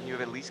 couldn't you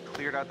have at least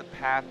cleared out the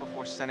path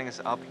before sending us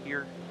up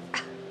here?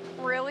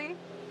 Really?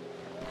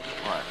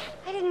 What?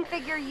 I didn't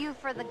figure you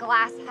for the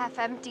glass half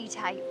empty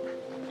type.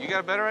 You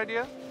got a better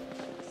idea?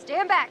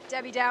 Stand back,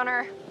 Debbie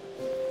Downer.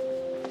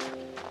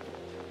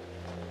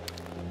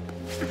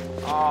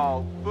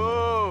 Oh,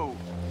 boo!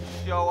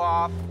 Show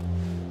off.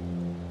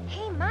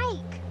 Hey,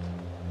 Mike.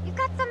 You've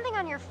got something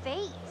on your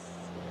face.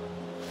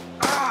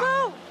 Ah!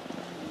 Boo!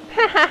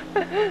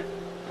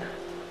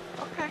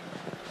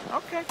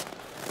 Okay.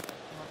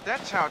 Well,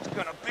 that's how it's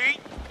gonna be.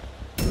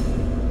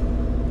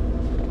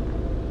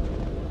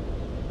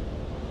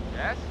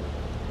 Jess?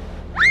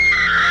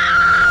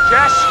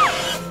 Jess!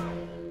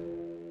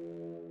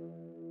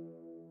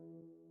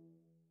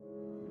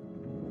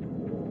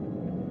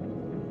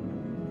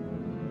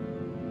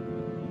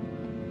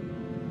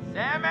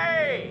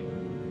 Sammy!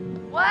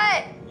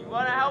 What? You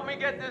wanna help me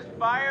get this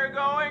fire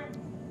going?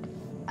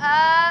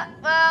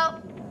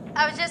 Well,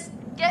 I was just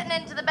getting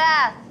into the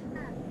bath.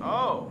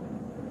 Oh,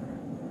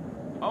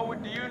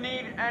 do you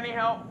need any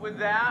help with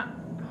that?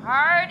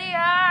 Hardy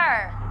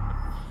har.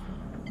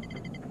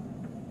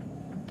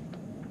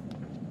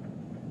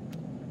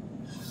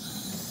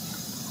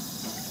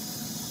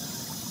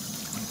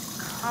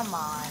 Come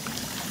on.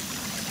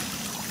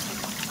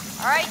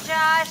 All right,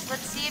 Josh,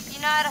 let's see if you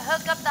know how to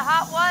hook up the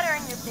hot water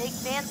in your big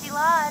fancy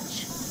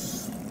lodge.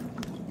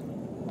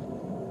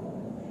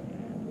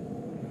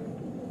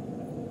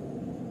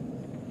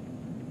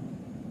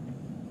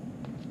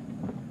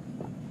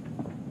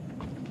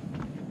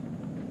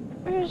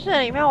浴室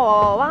里面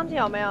我忘记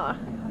有没有了，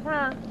好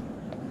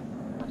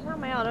像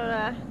没有，对不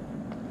对？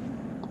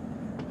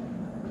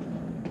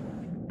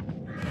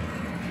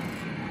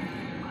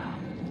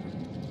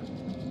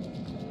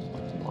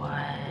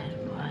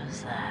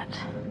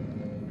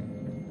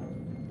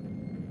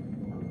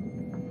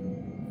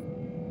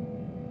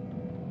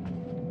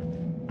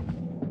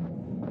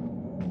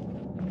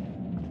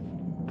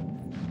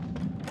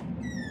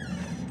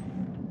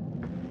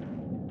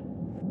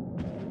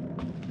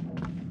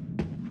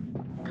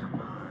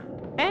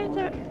 哎，不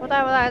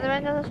对，这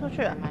边就是出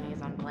去了。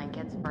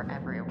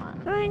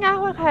这边应该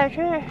会可以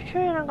去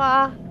那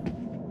个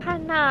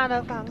汉娜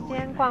的房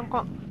间逛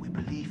逛。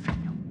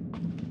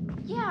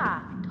Yeah,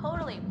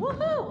 totally.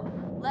 Woohoo!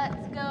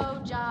 Let's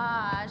go,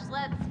 Josh.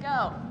 Let's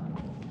go.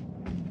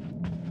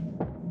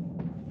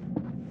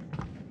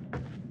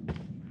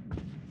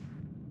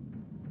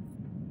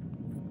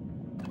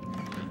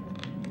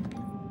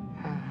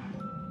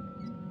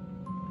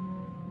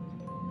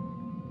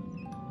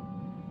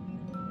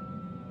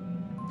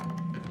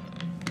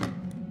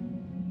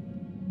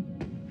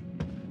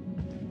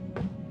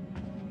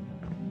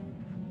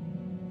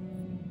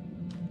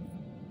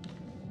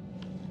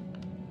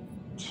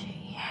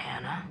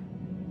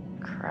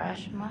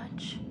 Crash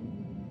much?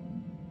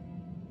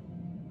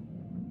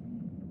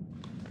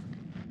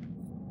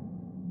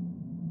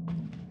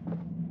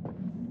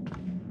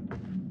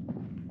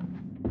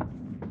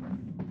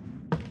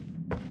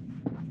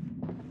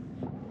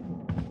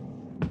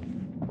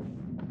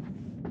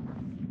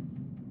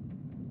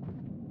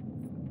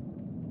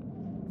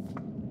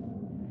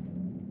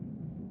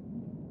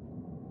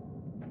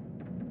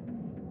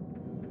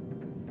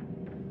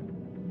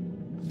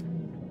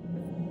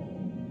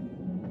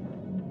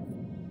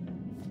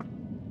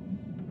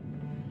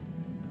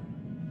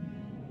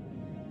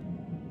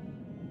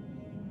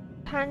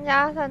参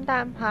加圣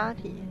诞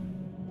party。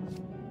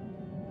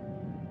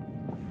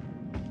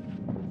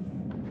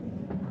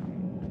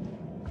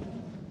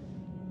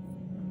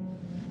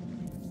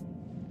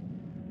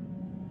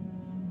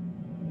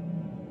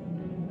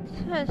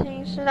刺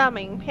青师的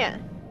名片。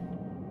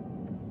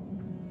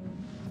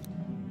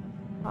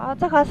哦，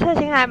这个刺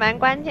青还蛮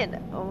关键的，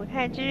我们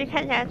可以继续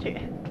看下去。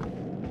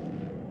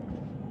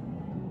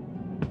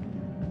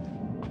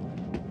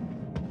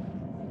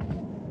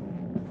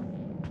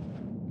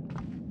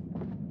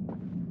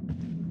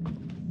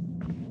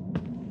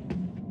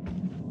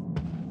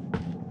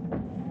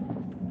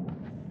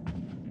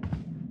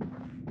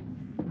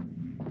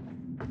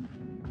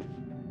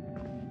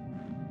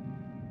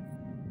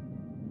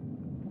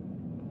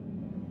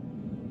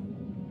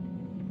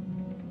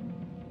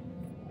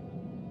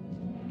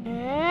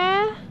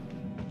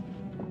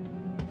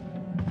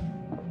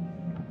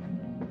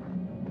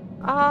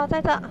 哦，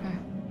在这。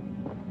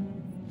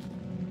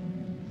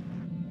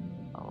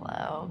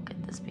Hello,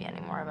 could this be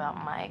any more about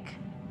Mike?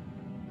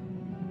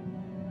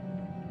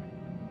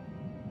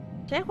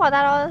 结果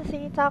大家都是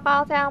C， 糟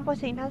糕，这样不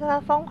行，他是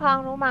个疯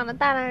狂鲁莽的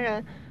大男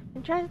人。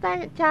你却是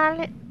在家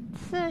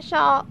刺绣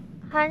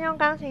和用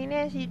钢琴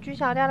练习 G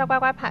小调的乖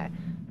乖牌，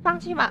放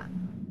弃吧，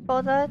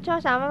否则就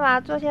想办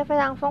法做些非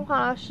常疯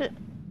狂的事，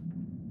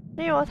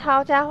例如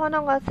吵架或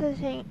弄个刺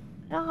青，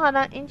任何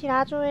能引起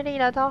他注意力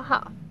的都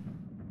好。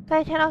这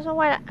一切都是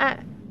为了爱，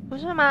不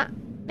是吗？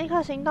立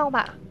刻行动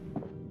吧！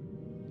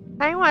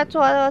他因为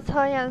做了这个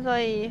测验，所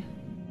以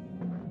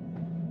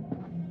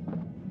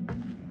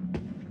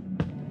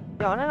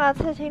有那个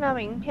刺青的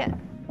名片。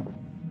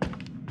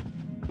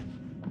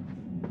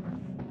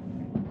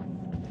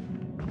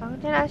房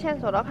间的线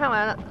索都看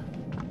完了。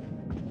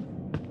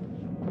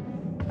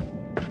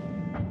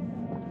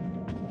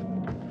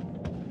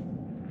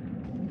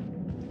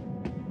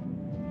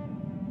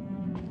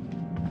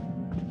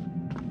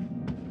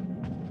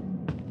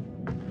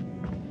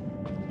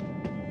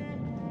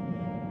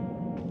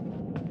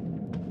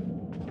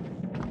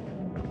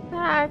再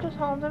来就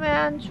从这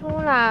边出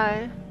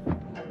来。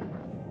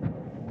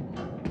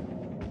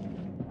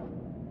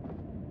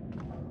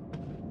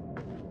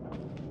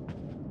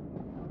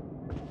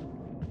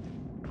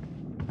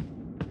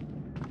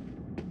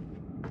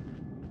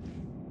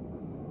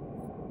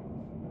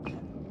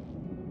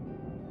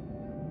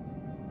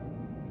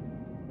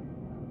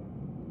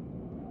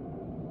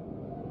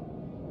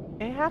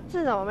它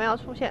字怎么没有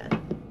出现？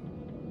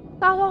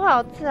到时候会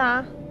有字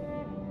啊。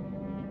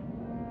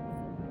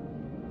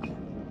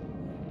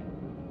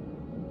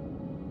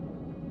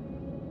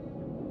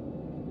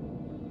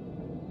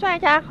最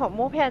佳恐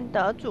怖片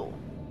得主。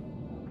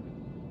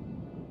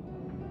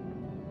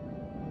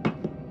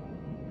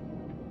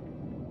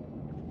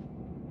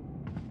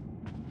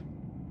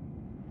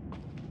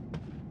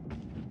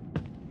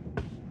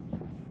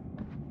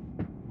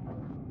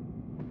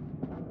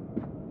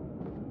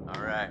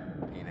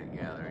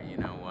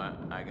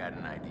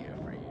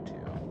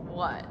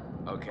What?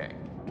 Okay,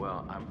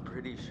 well, I'm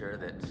pretty sure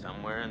that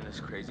somewhere in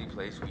this crazy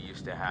place we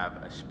used to have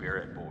a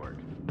spirit board.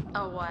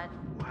 A what?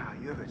 Wow,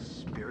 you have a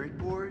spirit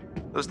board?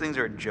 Those things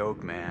are a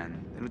joke,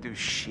 man. They don't do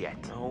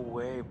shit. No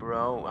way,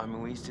 bro. I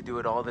mean, we used to do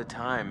it all the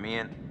time. Me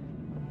and...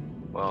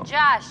 Well...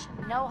 Josh,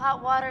 no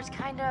hot water's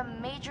kinda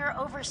a major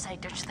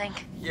oversight, don't you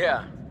think?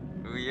 Yeah.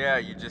 Yeah,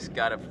 you just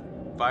gotta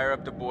fire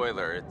up the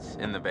boiler. It's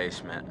in the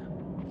basement.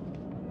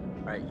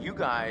 Alright, you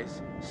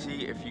guys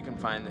see if you can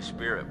find the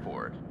spirit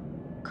board.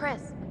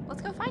 Chris,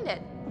 let's go find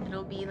it.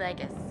 It'll be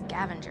like a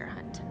scavenger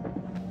hunt.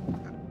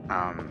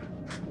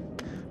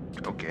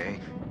 Okay.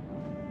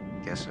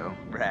 Guess so.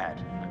 Brad,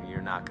 I mean,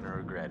 you're not gonna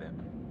regret it.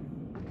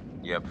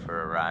 You up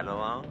for a ride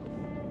along?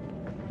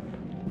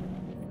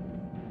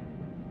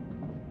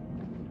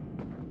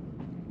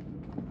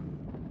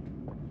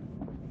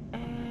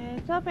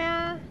这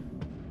边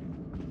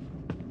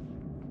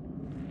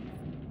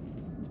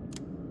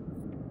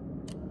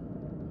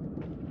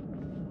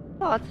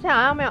我之前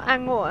好像没有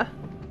按过。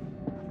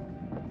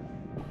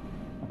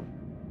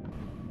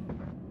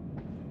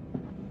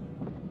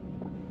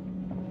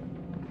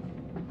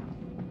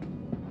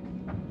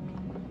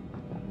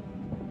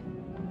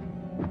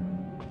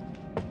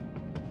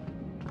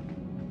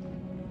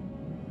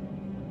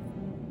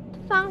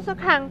上次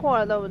看过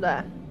了，对不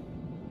对？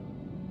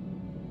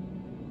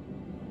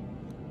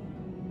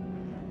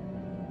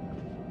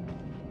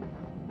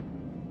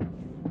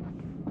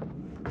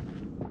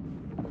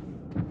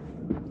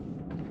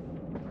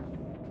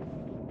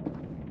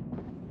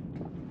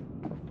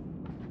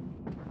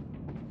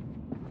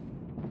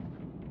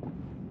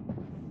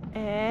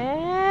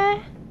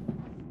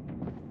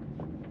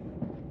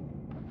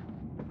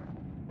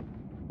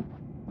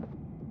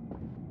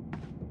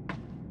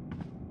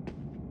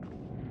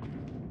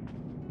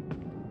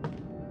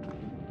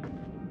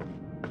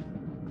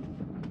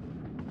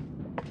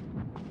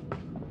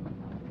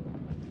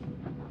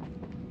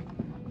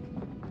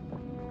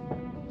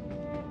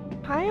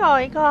还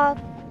有一个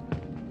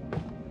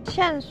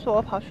线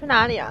索跑去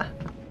哪里啊？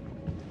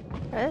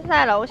人是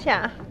在楼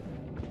下。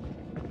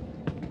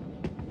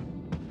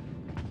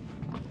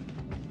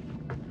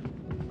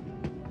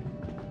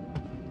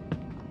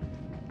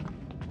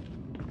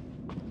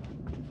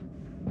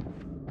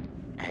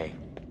Hey,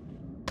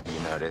 you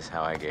notice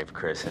how I gave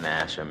Chris and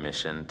Ash a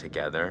mission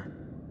together?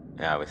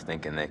 Yeah, I was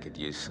thinking they could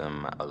use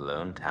some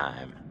alone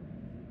time.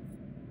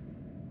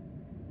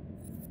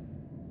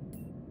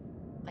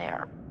 They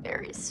are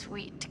very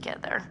sweet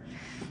together.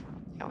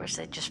 I wish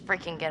they'd just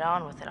freaking get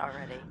on with it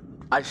already.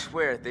 I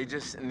swear, they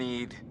just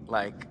need,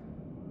 like,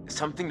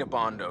 something to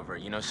bond over,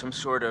 you know, some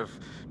sort of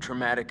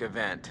traumatic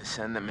event to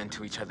send them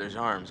into each other's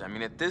arms. I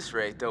mean, at this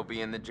rate, they'll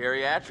be in the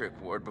geriatric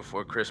ward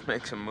before Chris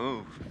makes a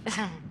move.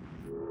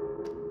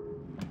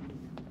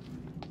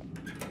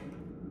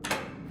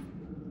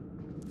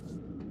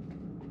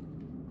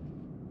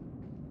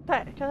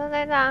 对，就是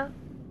那张，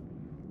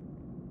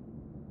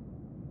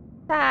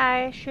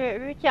在鳕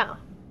鱼角。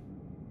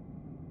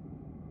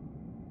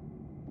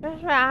就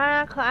是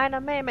他可爱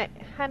的妹妹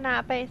汉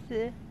娜贝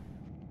斯。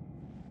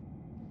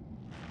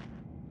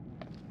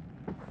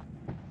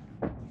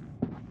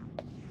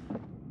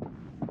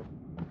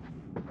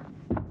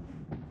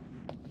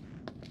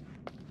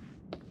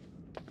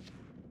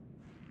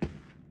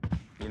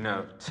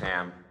know,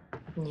 Sam.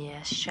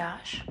 Yes,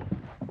 Josh?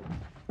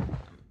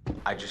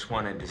 I just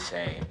wanted to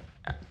say...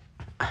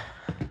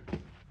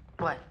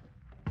 What?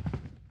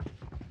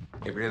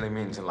 It really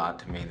means a lot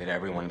to me that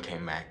everyone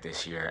came back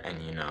this year, and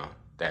you know,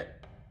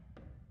 that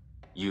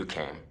you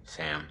came,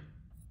 Sam.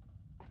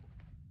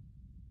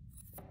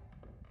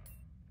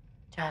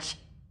 Josh,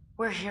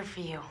 we're here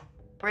for you.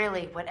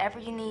 Really, whatever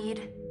you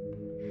need,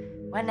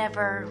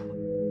 whenever,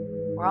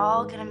 we're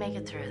all gonna make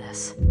it through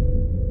this.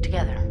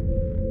 Together.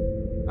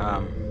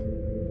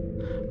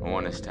 I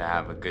want us to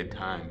have a good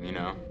time, you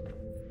know?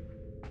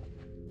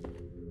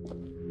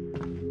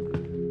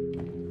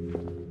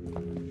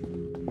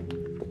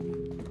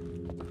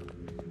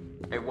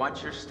 Hey,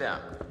 watch your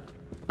step.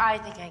 I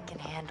think I can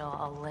handle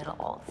a little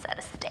old set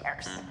of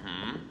stairs.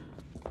 Mm-hmm.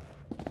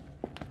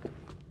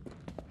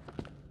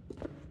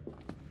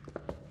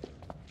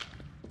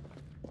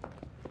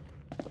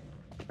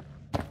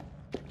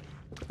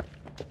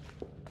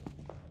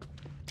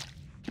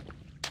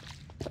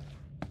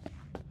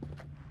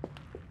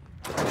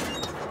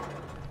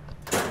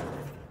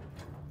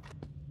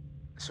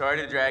 Sorry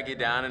to drag you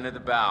down into the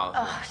bowels.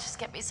 Oh, just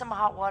get me some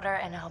hot water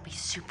and I'll be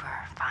super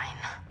fine.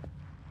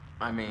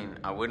 I mean,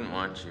 I wouldn't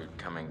want you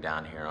coming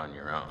down here on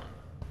your own,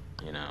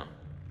 you know?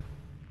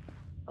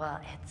 Well,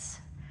 it's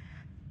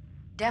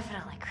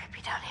definitely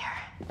creepy down here.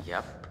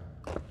 Yep.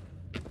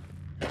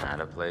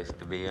 Not a place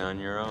to be on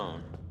your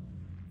own.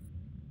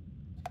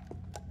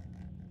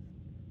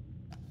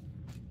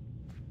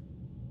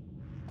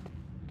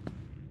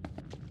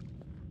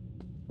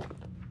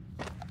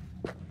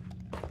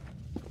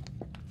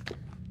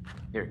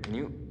 Here, can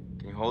you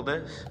hold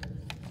this?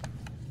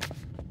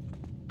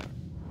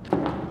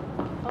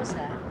 What was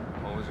that?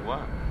 What was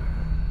what?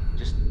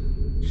 Just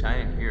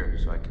shine it here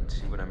so I can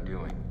see what I'm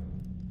doing.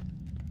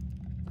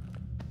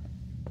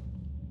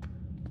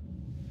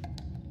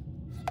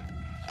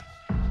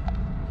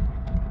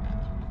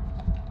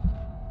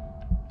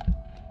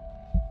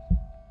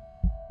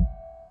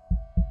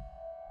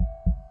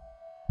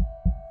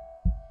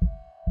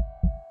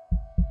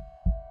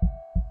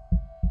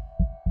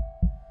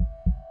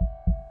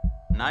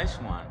 Nice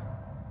one.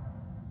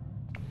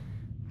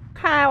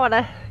 看来我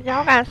的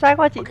摇杆摔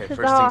过几 Okay, 次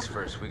之 first 后， things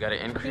first. We gotta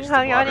increase 平 the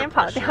衡有 water 点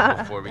跑 pressure 掉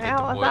了， before we 然 get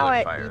后 the 我稍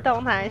微 boiler 移 fire.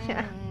 动它一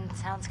下。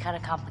Sounds kind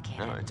of complicated.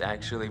 No, it's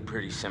actually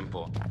pretty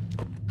simple.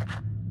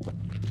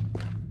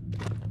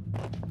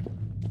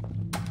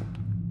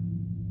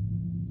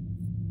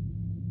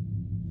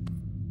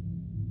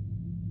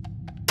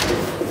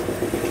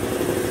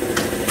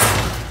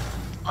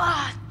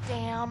 Ah,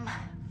 damn.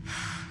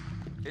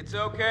 It's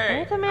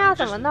okay. 这边要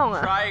怎么弄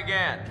啊？ Try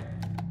again.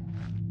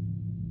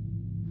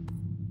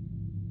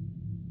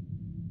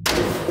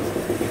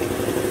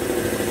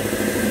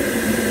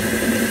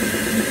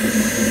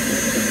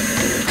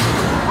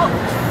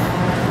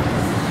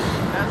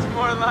 That's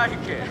more like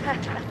it.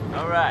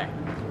 All right.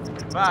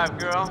 5,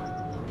 girl.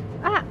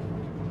 啊！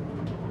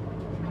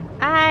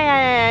哎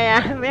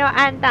呀，没有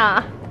按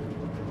到。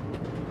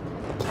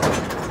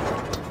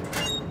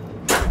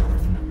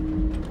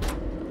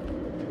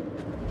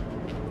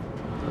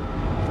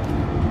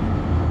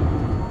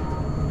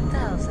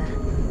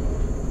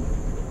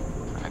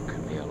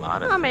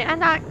那没按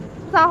到，不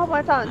知道会不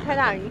会造成太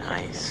大影响。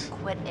Nice.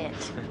 Quit it.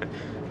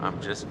 I'm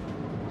just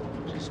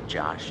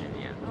joshing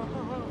you.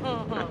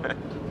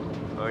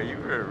 Oh, you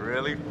were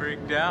really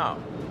freaked out.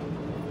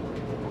 Oh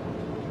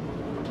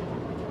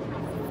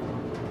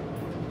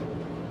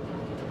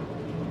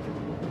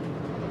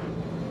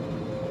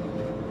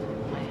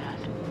my God.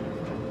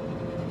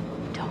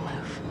 Don't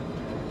move.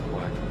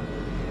 What?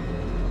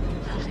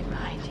 Something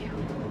behind you.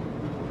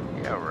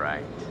 Yeah,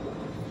 right.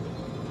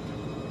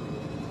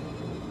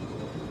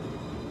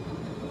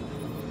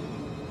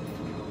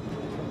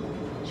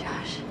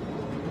 Josh.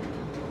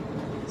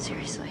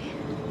 Seriously.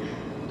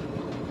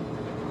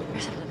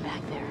 There's something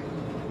back there.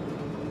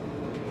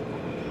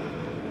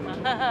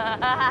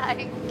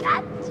 I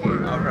gotcha!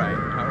 Alright,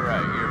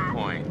 your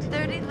point.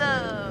 30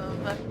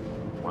 love.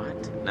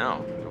 What? No.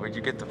 Where'd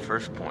you get the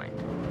first point?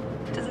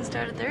 Doesn't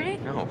start at 30?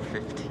 No,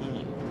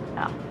 15.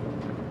 Oh.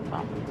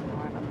 Well,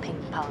 more of a ping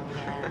pong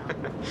now.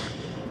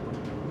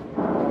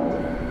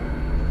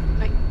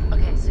 Wait,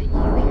 okay, so you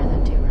hear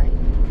that too, right?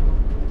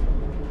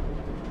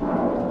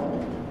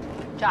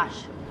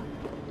 Josh.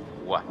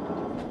 What?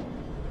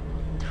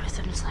 The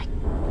rhythm's like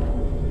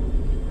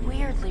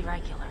weirdly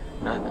regular.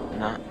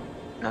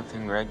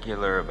 Nothing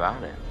regular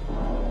about it.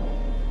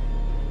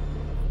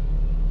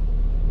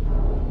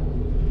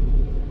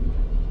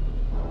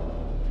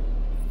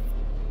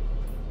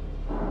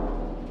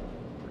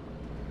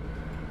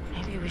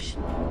 Maybe we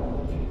should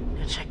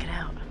go check it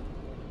out.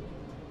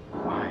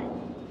 Why?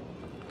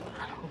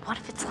 What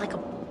if it's like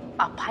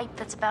a pipe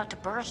that's about to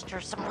burst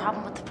or some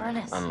problem with the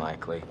furnace?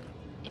 Unlikely.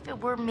 If it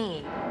were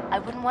me, I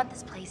wouldn't want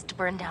this place to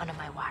burn down on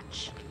my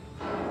watch.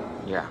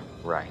 Yeah,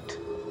 right.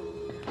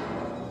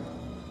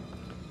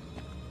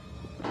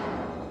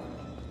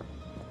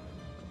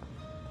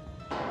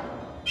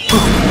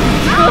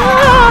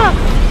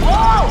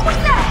 Whoa! What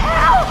the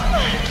hell?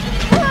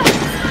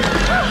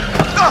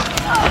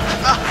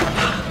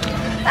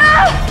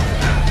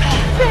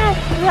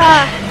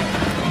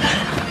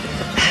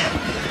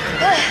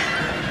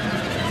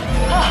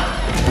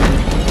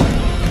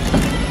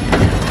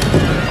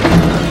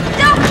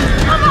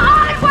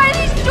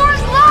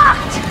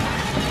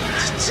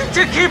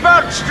 should keep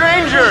out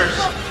strangers!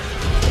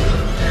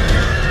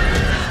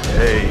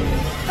 Hey.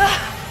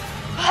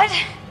 What?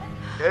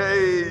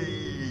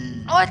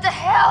 Hey. What the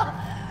hell?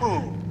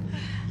 Boom.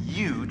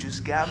 You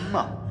just got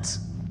mugged.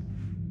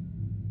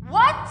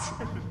 What?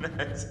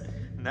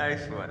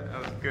 Nice one. That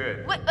was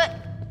good.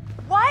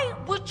 Why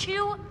would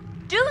you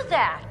do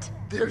that?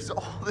 There's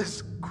all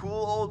this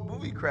cool old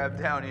movie crap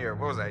down here.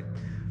 What was I?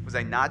 Was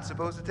I not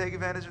supposed to take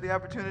advantage of the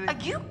opportunity?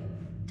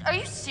 Are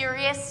you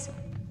serious?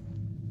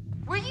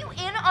 Were you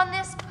in on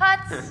this,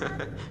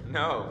 Putz?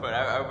 No, but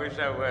I wish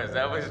I was.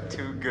 That was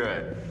too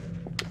good.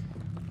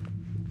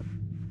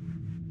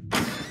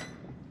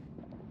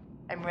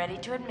 I'm ready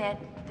to admit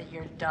that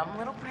your dumb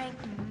little prank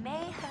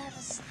may have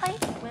a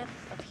slight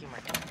whiff of humor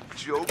in it.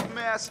 Joke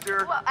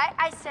master. Well,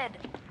 I said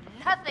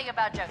nothing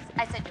about jokes.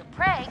 I said your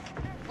prank,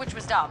 which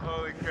was dumb.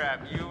 Holy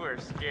crap, you were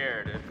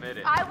scared, admit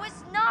it. I was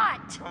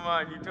not! Come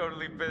on, you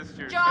totally pissed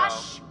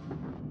yourself. Josh!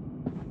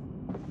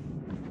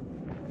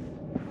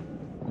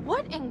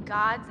 What in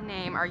God's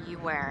name are you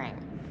wearing?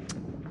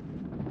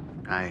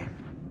 I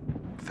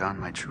found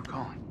my true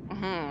calling.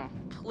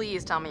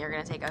 Please tell me you're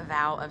gonna take a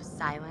vow of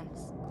silence.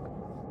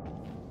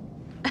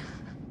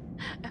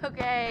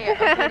 Okay,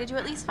 did you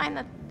at least find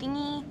the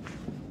thingy?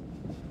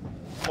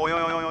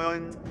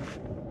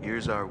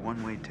 Here's our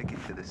one-way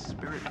ticket to the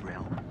spirit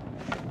realm.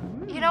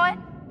 You know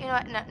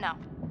what? No.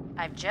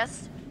 I've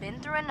just been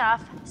through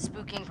enough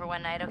spooking for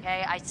one night,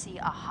 okay? I see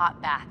a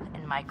hot bath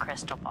in my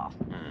crystal ball.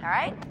 All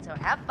right? So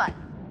have fun.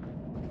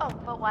 Oh,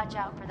 but watch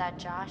out for that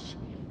Josh.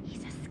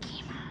 He's a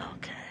schemer.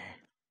 Okay.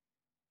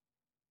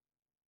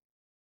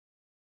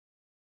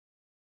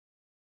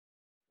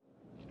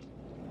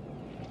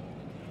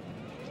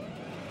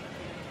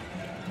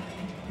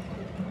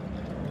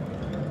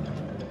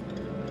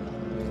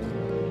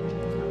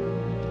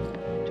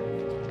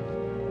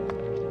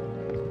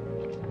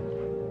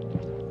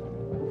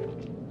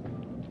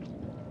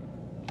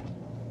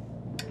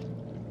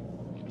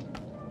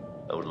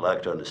 I would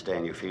like to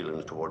understand your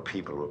feelings toward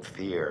people who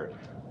fear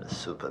the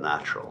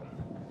supernatural,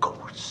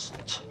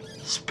 ghosts,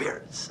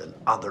 spirits, and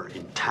other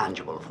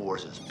intangible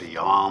forces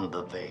beyond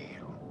the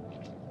veil.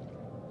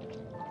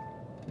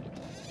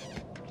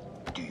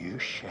 Do you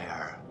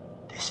share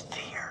this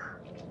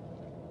fear?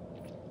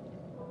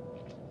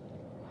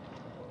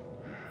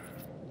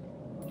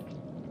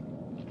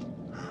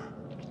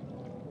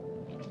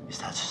 Is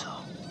that so?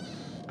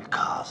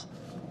 Because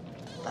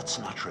that's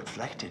not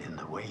reflected in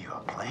the way you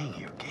are playing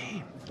your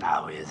game,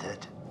 now is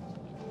it?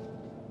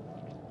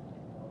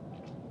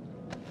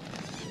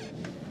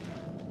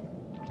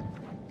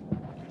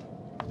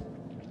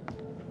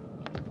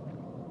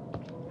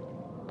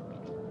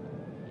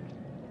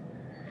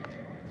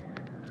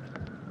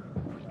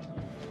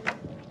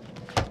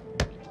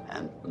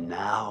 And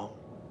now,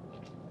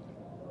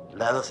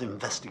 let us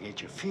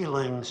investigate your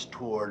feelings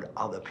toward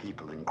other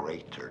people in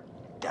greater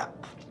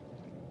depth.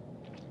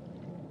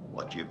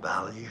 What you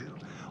value,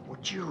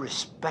 what you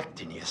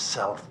respect in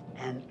yourself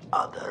and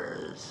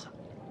others.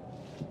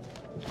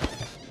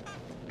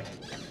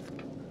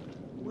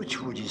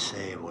 Which would you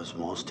say was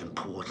most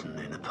important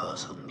in a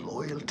person,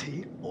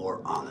 loyalty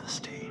or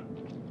honesty?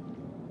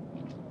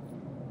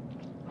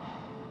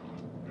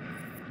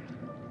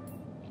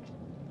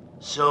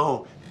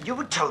 So, you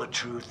would tell the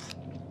truth,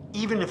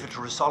 even if it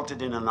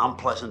resulted in an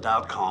unpleasant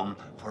outcome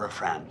for a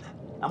friend.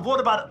 And what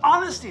about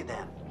honesty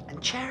then,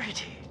 and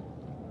charity?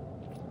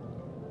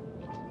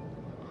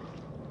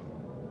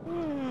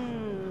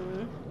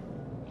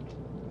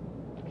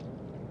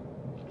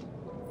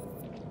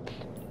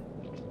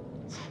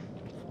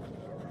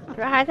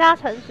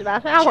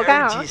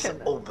 Charity's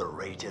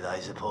overrated, I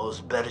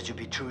suppose. Better to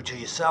be true to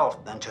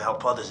yourself than to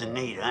help others in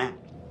need, eh?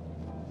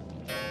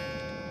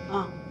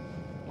 Oh,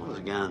 once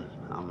again,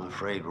 I'm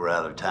afraid we're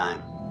out of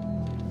time.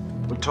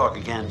 We'll talk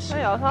again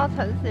soon. 有时候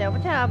诚实也不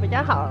见得比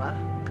较好了。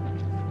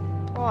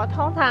我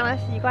通常的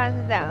习惯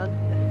是这样子。